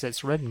time because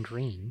it's red and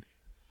green.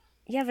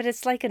 Yeah, but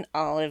it's like an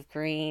olive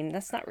green.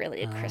 That's not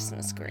really a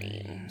Christmas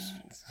green.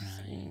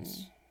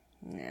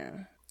 Yeah.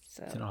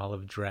 So It's an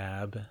olive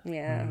drab.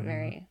 yeah,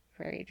 very,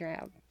 very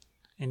drab.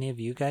 Any of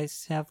you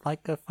guys have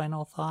like a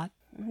final thought?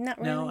 Not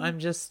really. No, I'm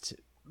just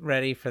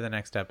ready for the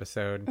next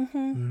episode.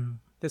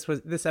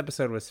 This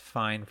episode was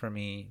fine for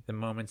me. The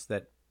moments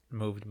that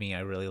moved me,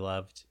 I really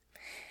loved.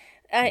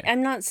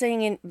 I'm not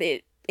saying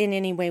it in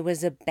any way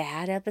was a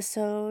bad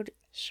episode.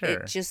 Sure.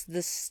 It just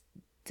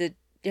the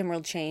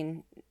Emerald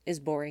Chain is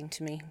boring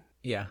to me.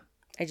 Yeah.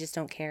 I just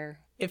don't care.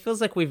 It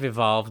feels like we've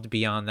evolved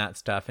beyond that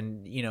stuff,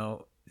 and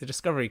the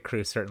Discovery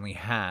crew certainly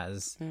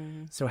has.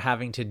 So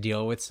having to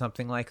deal with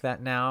something like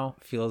that now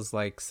feels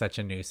like such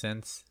a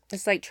nuisance.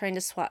 It's like trying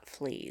to swat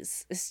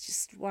fleas. It's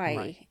just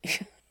why.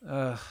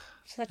 Ugh.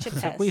 Such a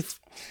pest. We've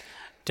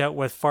dealt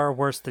with far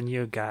worse than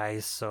you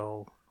guys,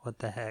 so what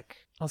the heck?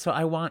 Also,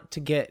 I want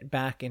to get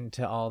back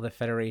into all the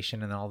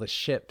Federation and all the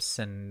ships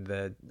and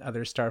the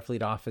other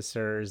Starfleet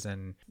officers,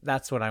 and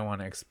that's what I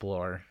want to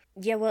explore.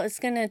 Yeah, well, it's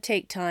going to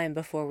take time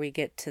before we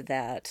get to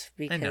that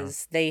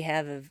because they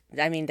have,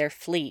 their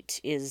fleet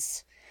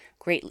is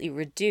greatly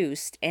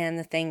reduced. And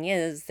the thing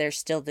is, there's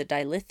still the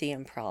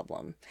dilithium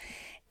problem.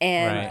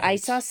 And Right. I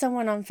saw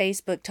someone on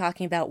Facebook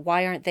talking about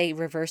why aren't they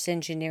reverse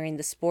engineering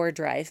the spore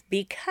drive?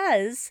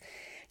 Because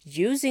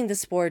using the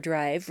spore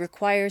drive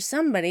requires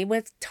somebody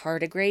with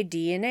tardigrade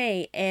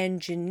DNA,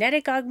 and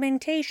genetic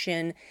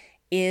augmentation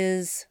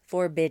is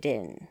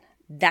forbidden.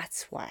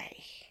 That's why.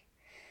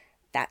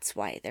 That's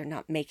why they're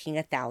not making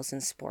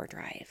 1,000 spore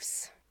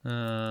drives.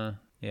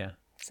 Yeah.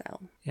 So.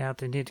 Yeah,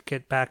 they need to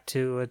get back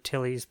to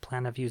Tilly's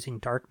plan of using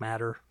dark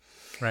matter.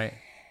 Right.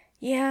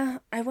 Yeah,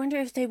 I wonder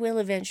if they will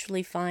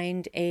eventually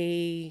find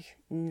a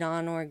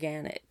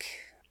non-organic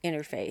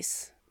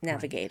interface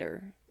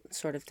navigator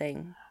sort of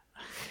thing.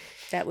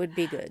 That would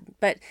be good.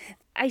 But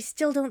I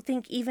still don't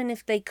think even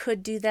if they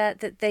could do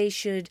that they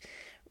should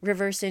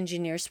reverse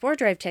engineer spore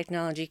drive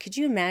technology. Could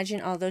you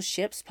imagine all those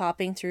ships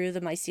popping through the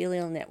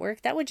mycelial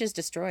network? That would just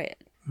destroy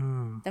it.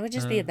 That would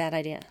just be a bad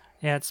idea.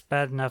 Yeah, it's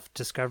bad enough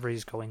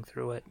Discovery's going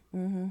through it.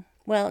 Mm-hmm.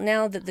 Well,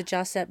 now that the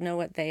JOSEP know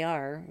what they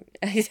are,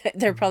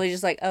 they're probably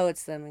just like, oh,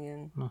 it's them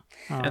again.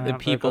 And the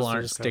people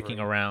aren't sticking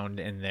around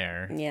in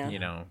there,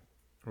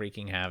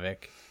 wreaking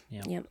havoc.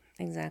 Yep,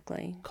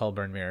 exactly.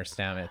 Colburn, Mirror,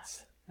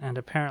 Stamets. And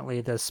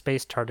apparently the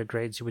space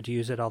tardigrades would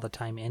use it all the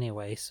time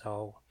anyway,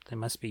 so they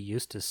must be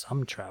used to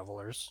some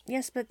travelers.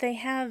 Yes, but they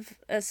have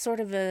a sort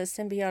of a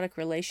symbiotic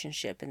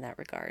relationship in that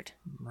regard.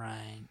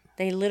 Right.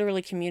 They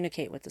literally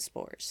communicate with the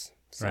spores.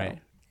 So right.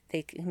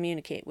 They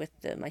communicate with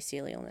the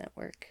mycelial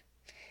network.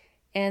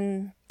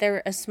 And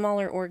they're a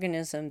smaller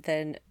organism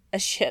than a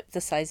ship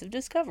the size of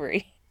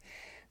Discovery.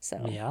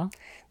 So yeah,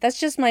 that's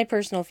just my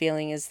personal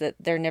feeling, is that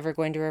they're never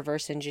going to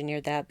reverse engineer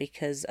that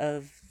because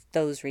of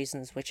those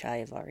reasons which I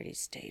have already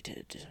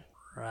stated.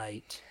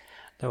 Right.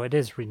 Though it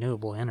is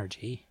renewable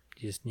energy.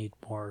 You just need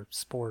more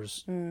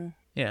spores.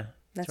 Yeah,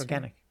 it's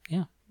organic.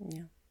 Right.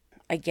 Yeah.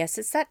 I guess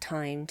it's that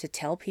time to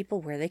tell people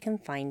where they can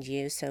find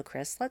you. So,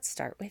 Chris, let's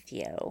start with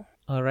you.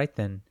 All right,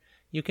 then.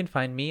 You can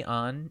find me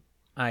on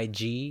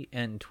IG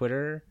and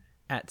Twitter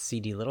at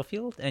CD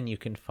Littlefield, and you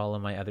can follow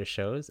my other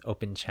shows,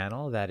 Open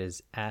Channel, that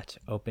is at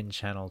Open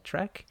Channel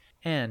Trek,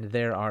 and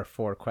There Are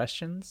 4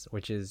 Questions,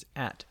 which is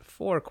at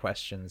 4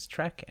 Questions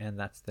Trek, and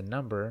that's the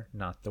number,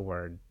 not the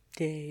word.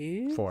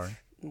 Dave? 4.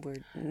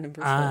 Word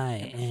number 4.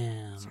 I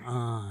am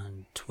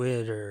on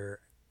Twitter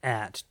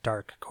at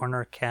Dark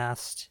Corner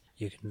Cast.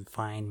 You can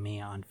find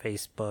me on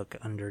Facebook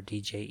under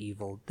DJ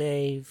Evil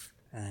Dave.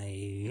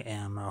 I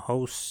am a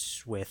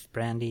host with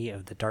Brandy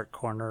of the Dark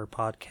Corner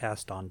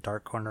podcast on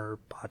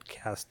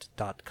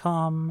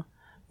darkcornerpodcast.com,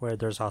 where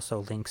there's also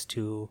links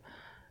to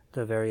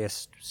the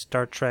various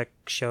Star Trek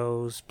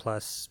shows,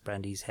 plus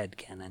Brandy's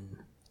headcanon.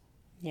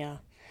 Yeah.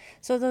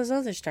 So those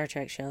other Star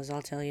Trek shows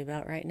I'll tell you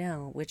about right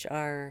now, which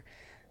are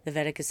the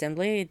Vedic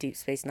Assembly, a Deep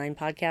Space Nine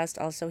podcast,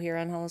 also here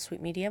on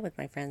Holosuite Media with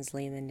my friends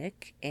Liam and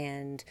Nick,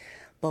 and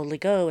Boldly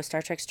Go, a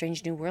Star Trek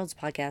Strange New Worlds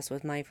podcast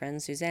with my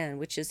friend Suzanne,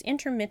 which is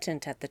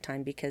intermittent at the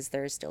time because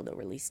there is still no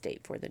release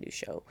date for the new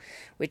show,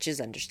 which is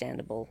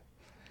understandable.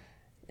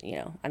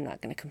 I'm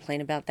not going to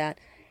complain about that.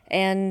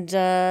 And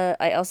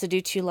I also do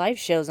 2 live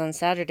shows on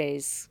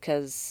Saturdays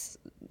because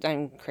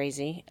I'm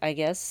crazy, I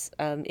guess.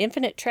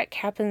 Infinite Trek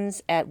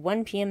happens at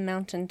 1 p.m.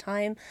 Mountain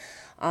Time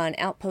on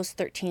Outpost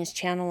 13's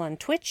channel on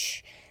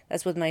Twitch.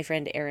 That's with my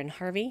friend Aaron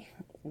Harvey.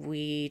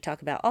 We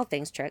talk about all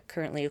things Trek.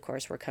 Currently, of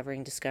course, we're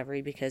covering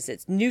Discovery because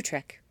it's New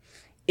Trek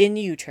in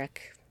New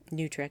Trek.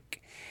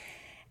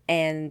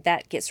 And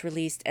that gets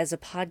released as a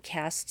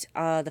podcast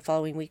the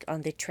following week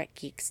on the Trek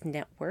Geeks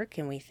Network,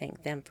 and we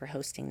thank them for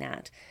hosting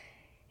that.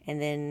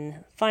 And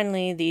then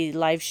finally, the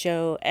live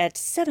show at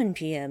 7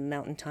 p.m.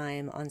 Mountain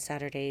Time on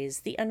Saturdays,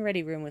 The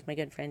Unready Room with my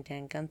good friend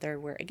Dan Gunther,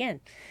 where, again,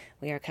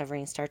 we are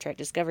covering Star Trek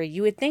Discovery.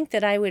 You would think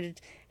that I would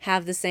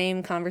have the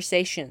same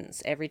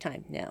conversations every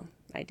time. No,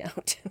 I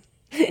don't.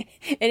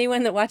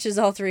 Anyone that watches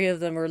all 3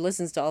 of them or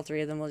listens to all 3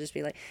 of them will just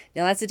be like,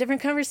 no, that's a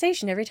different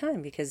conversation every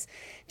time because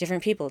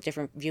different people,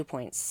 different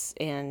viewpoints,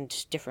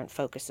 and different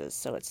focuses.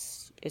 So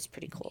it's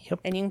pretty cool. Yep.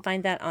 And you can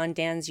find that on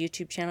Dan's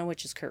YouTube channel,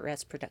 which is Kurt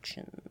Rest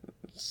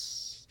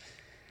Productions.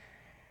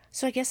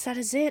 So I guess that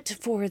is it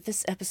for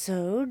this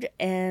episode,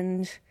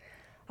 and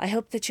I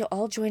hope that you'll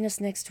all join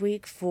us next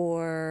week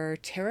for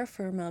Terra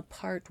Firma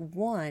Part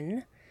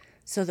 1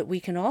 so that we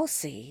can all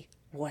see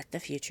what the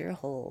future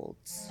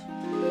holds.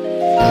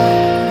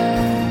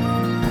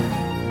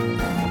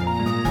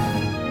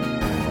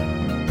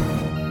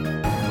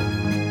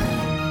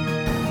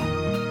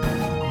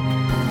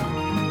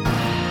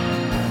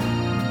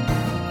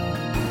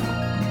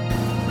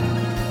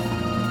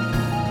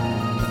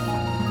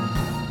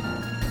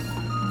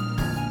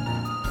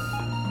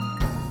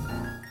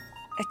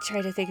 I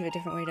try to think of a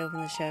different way to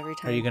open the show every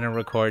time. Are you going to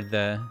record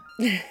the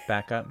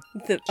backup?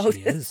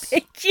 Yes,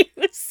 thank you,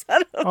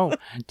 son of Oh,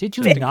 did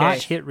you Just in not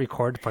case. hit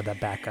record for the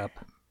backup?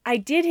 I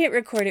did hit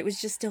record. It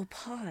was just still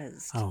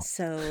paused. Oh,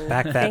 so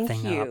back that thank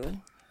thing you. up.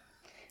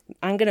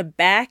 I'm going to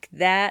back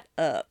that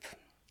up.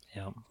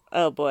 Yep.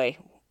 Oh, boy.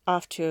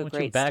 off to a Won't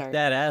great you back start.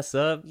 that ass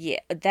up? Yeah,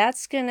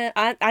 that's gonna.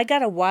 I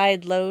got a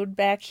wide load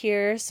back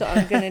here, so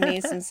I'm gonna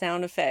need some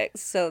sound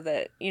effects so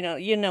that you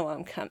know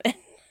I'm coming.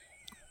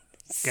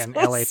 Got an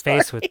So LA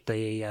face sorry. with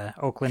the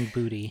Oakland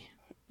booty.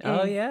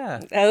 Oh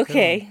yeah.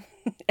 Okay.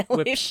 LA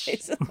Whips.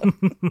 face.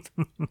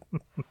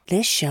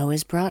 This show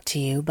is brought to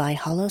you by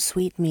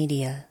HoloSuite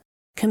Media.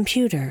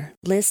 Computer,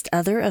 list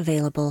other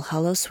available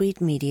HoloSuite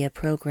Media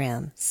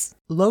programs.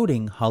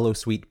 Loading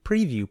HoloSuite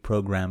preview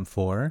program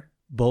for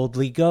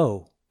Boldly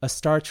Go, a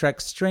Star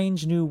Trek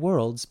Strange New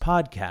Worlds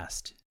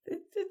podcast.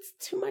 It's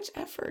too much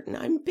effort, and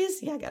I'm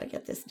busy. I gotta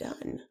get this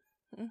done.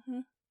 Mm-hmm.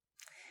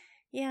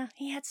 Yeah,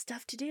 he had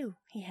stuff to do.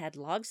 He had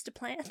logs to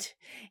plant.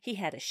 He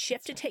had a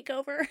ship to take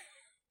over.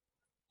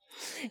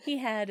 He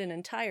had an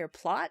entire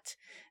plot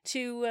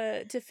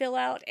to fill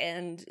out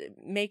and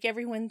make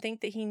everyone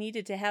think that he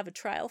needed to have a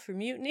trial for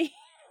mutiny.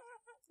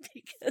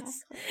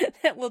 Because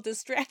that will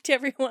distract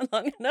everyone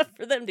long enough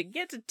for them to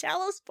get to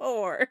Talos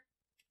 4.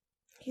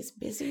 He's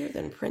busier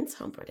than Prince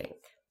Humperdinck.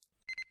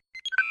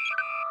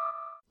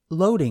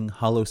 Loading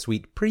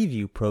HoloSuite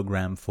preview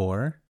program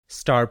for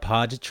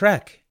Starpod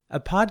Trek,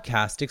 a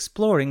podcast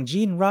exploring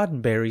Gene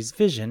Roddenberry's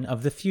vision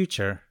of the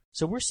future.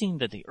 So we're seeing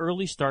that the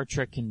early Star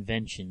Trek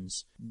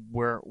conventions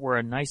were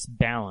a nice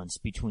balance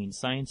between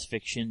science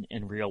fiction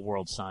and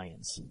real-world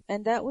science.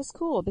 And that was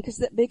cool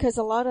because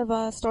a lot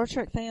of Star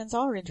Trek fans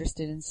are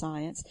interested in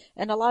science,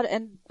 and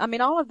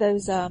all of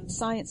those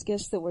science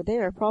guests that were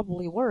there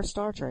probably were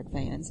Star Trek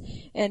fans,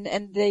 and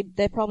they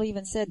probably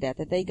even said that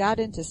they got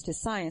into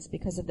science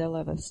because of their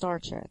love of Star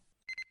Trek.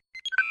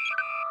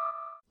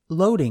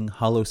 Loading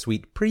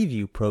HoloSuite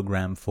preview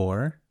program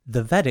for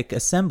The Vedic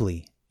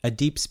Assembly, a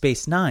Deep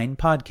Space Nine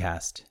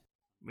podcast.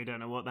 We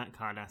don't know what that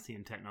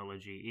Cardassian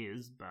technology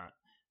is, but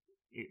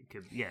it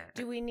could, yeah.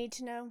 Do we need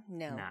to know?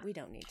 No, Nah. we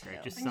don't need to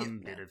know. Just some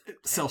bit of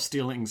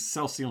Self-stealing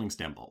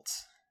stem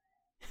bolts.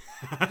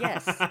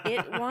 Yes,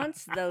 it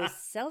wants those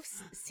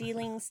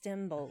self-sealing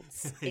stem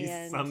bolts.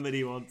 And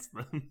Somebody wants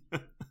them.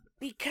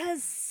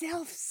 because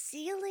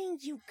self-sealing,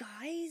 you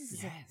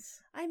guys.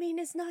 Yes. I mean,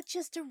 it's not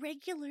just a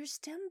regular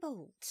stem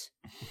bolt.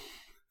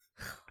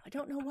 I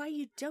don't know why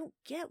you don't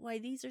get why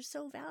these are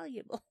so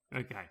valuable.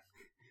 Okay.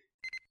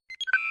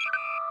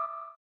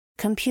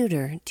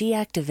 Computer,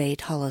 deactivate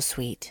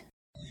HoloSuite.